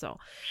places. So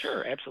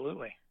sure,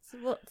 absolutely.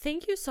 Well,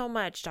 thank you so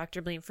much,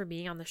 Dr. Bleem, for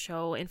being on the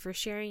show and for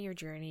sharing your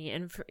journey,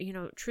 and for,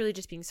 truly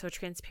just being so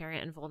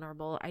transparent and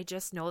vulnerable. I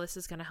just know this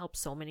is going to help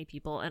so many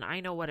people, and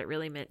I know what it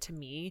really meant to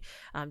me,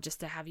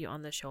 just to have you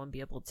on the show and be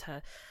able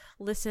to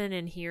listen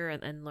and hear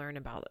and learn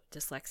about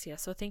dyslexia.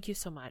 So thank you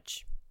so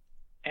much.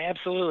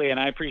 Absolutely, and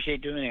I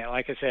appreciate doing it.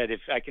 Like I said,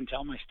 if I can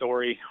tell my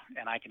story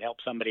and I can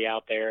help somebody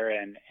out there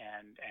and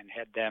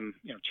have them,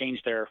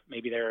 change their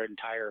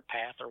entire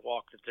path or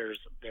walk that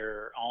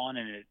they're on,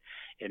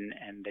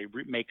 and they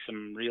make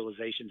some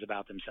realizations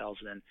about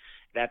themselves, then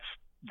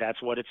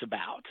that's what it's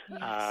about.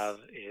 Yes.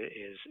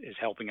 Is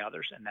helping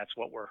others, and that's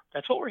what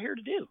we're here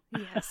to do.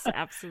 Yes,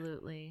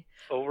 absolutely.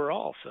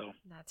 Overall, so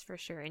that's for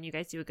sure, and you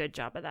guys do a good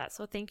job of that.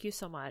 So thank you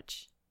so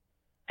much.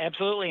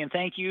 Absolutely, and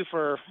thank you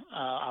for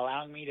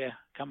allowing me to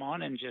come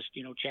on and just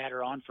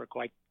chatter on for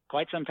quite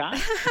some time.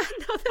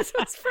 No, this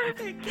was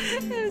perfect.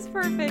 It was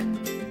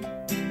perfect.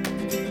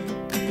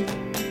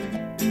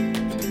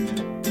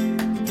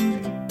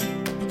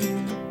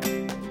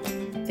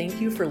 Thank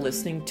you for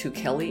listening to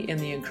Kelly and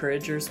the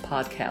Encouragers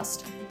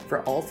podcast.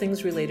 For all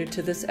things related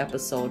to this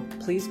episode,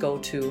 please go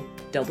to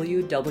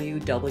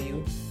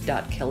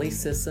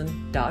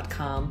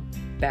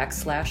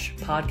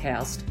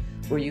www.kellysisson.com/podcast,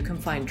 where you can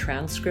find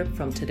transcript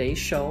from today's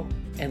show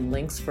and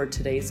links for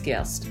today's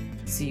guest.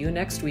 See you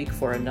next week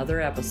for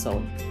another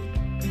episode.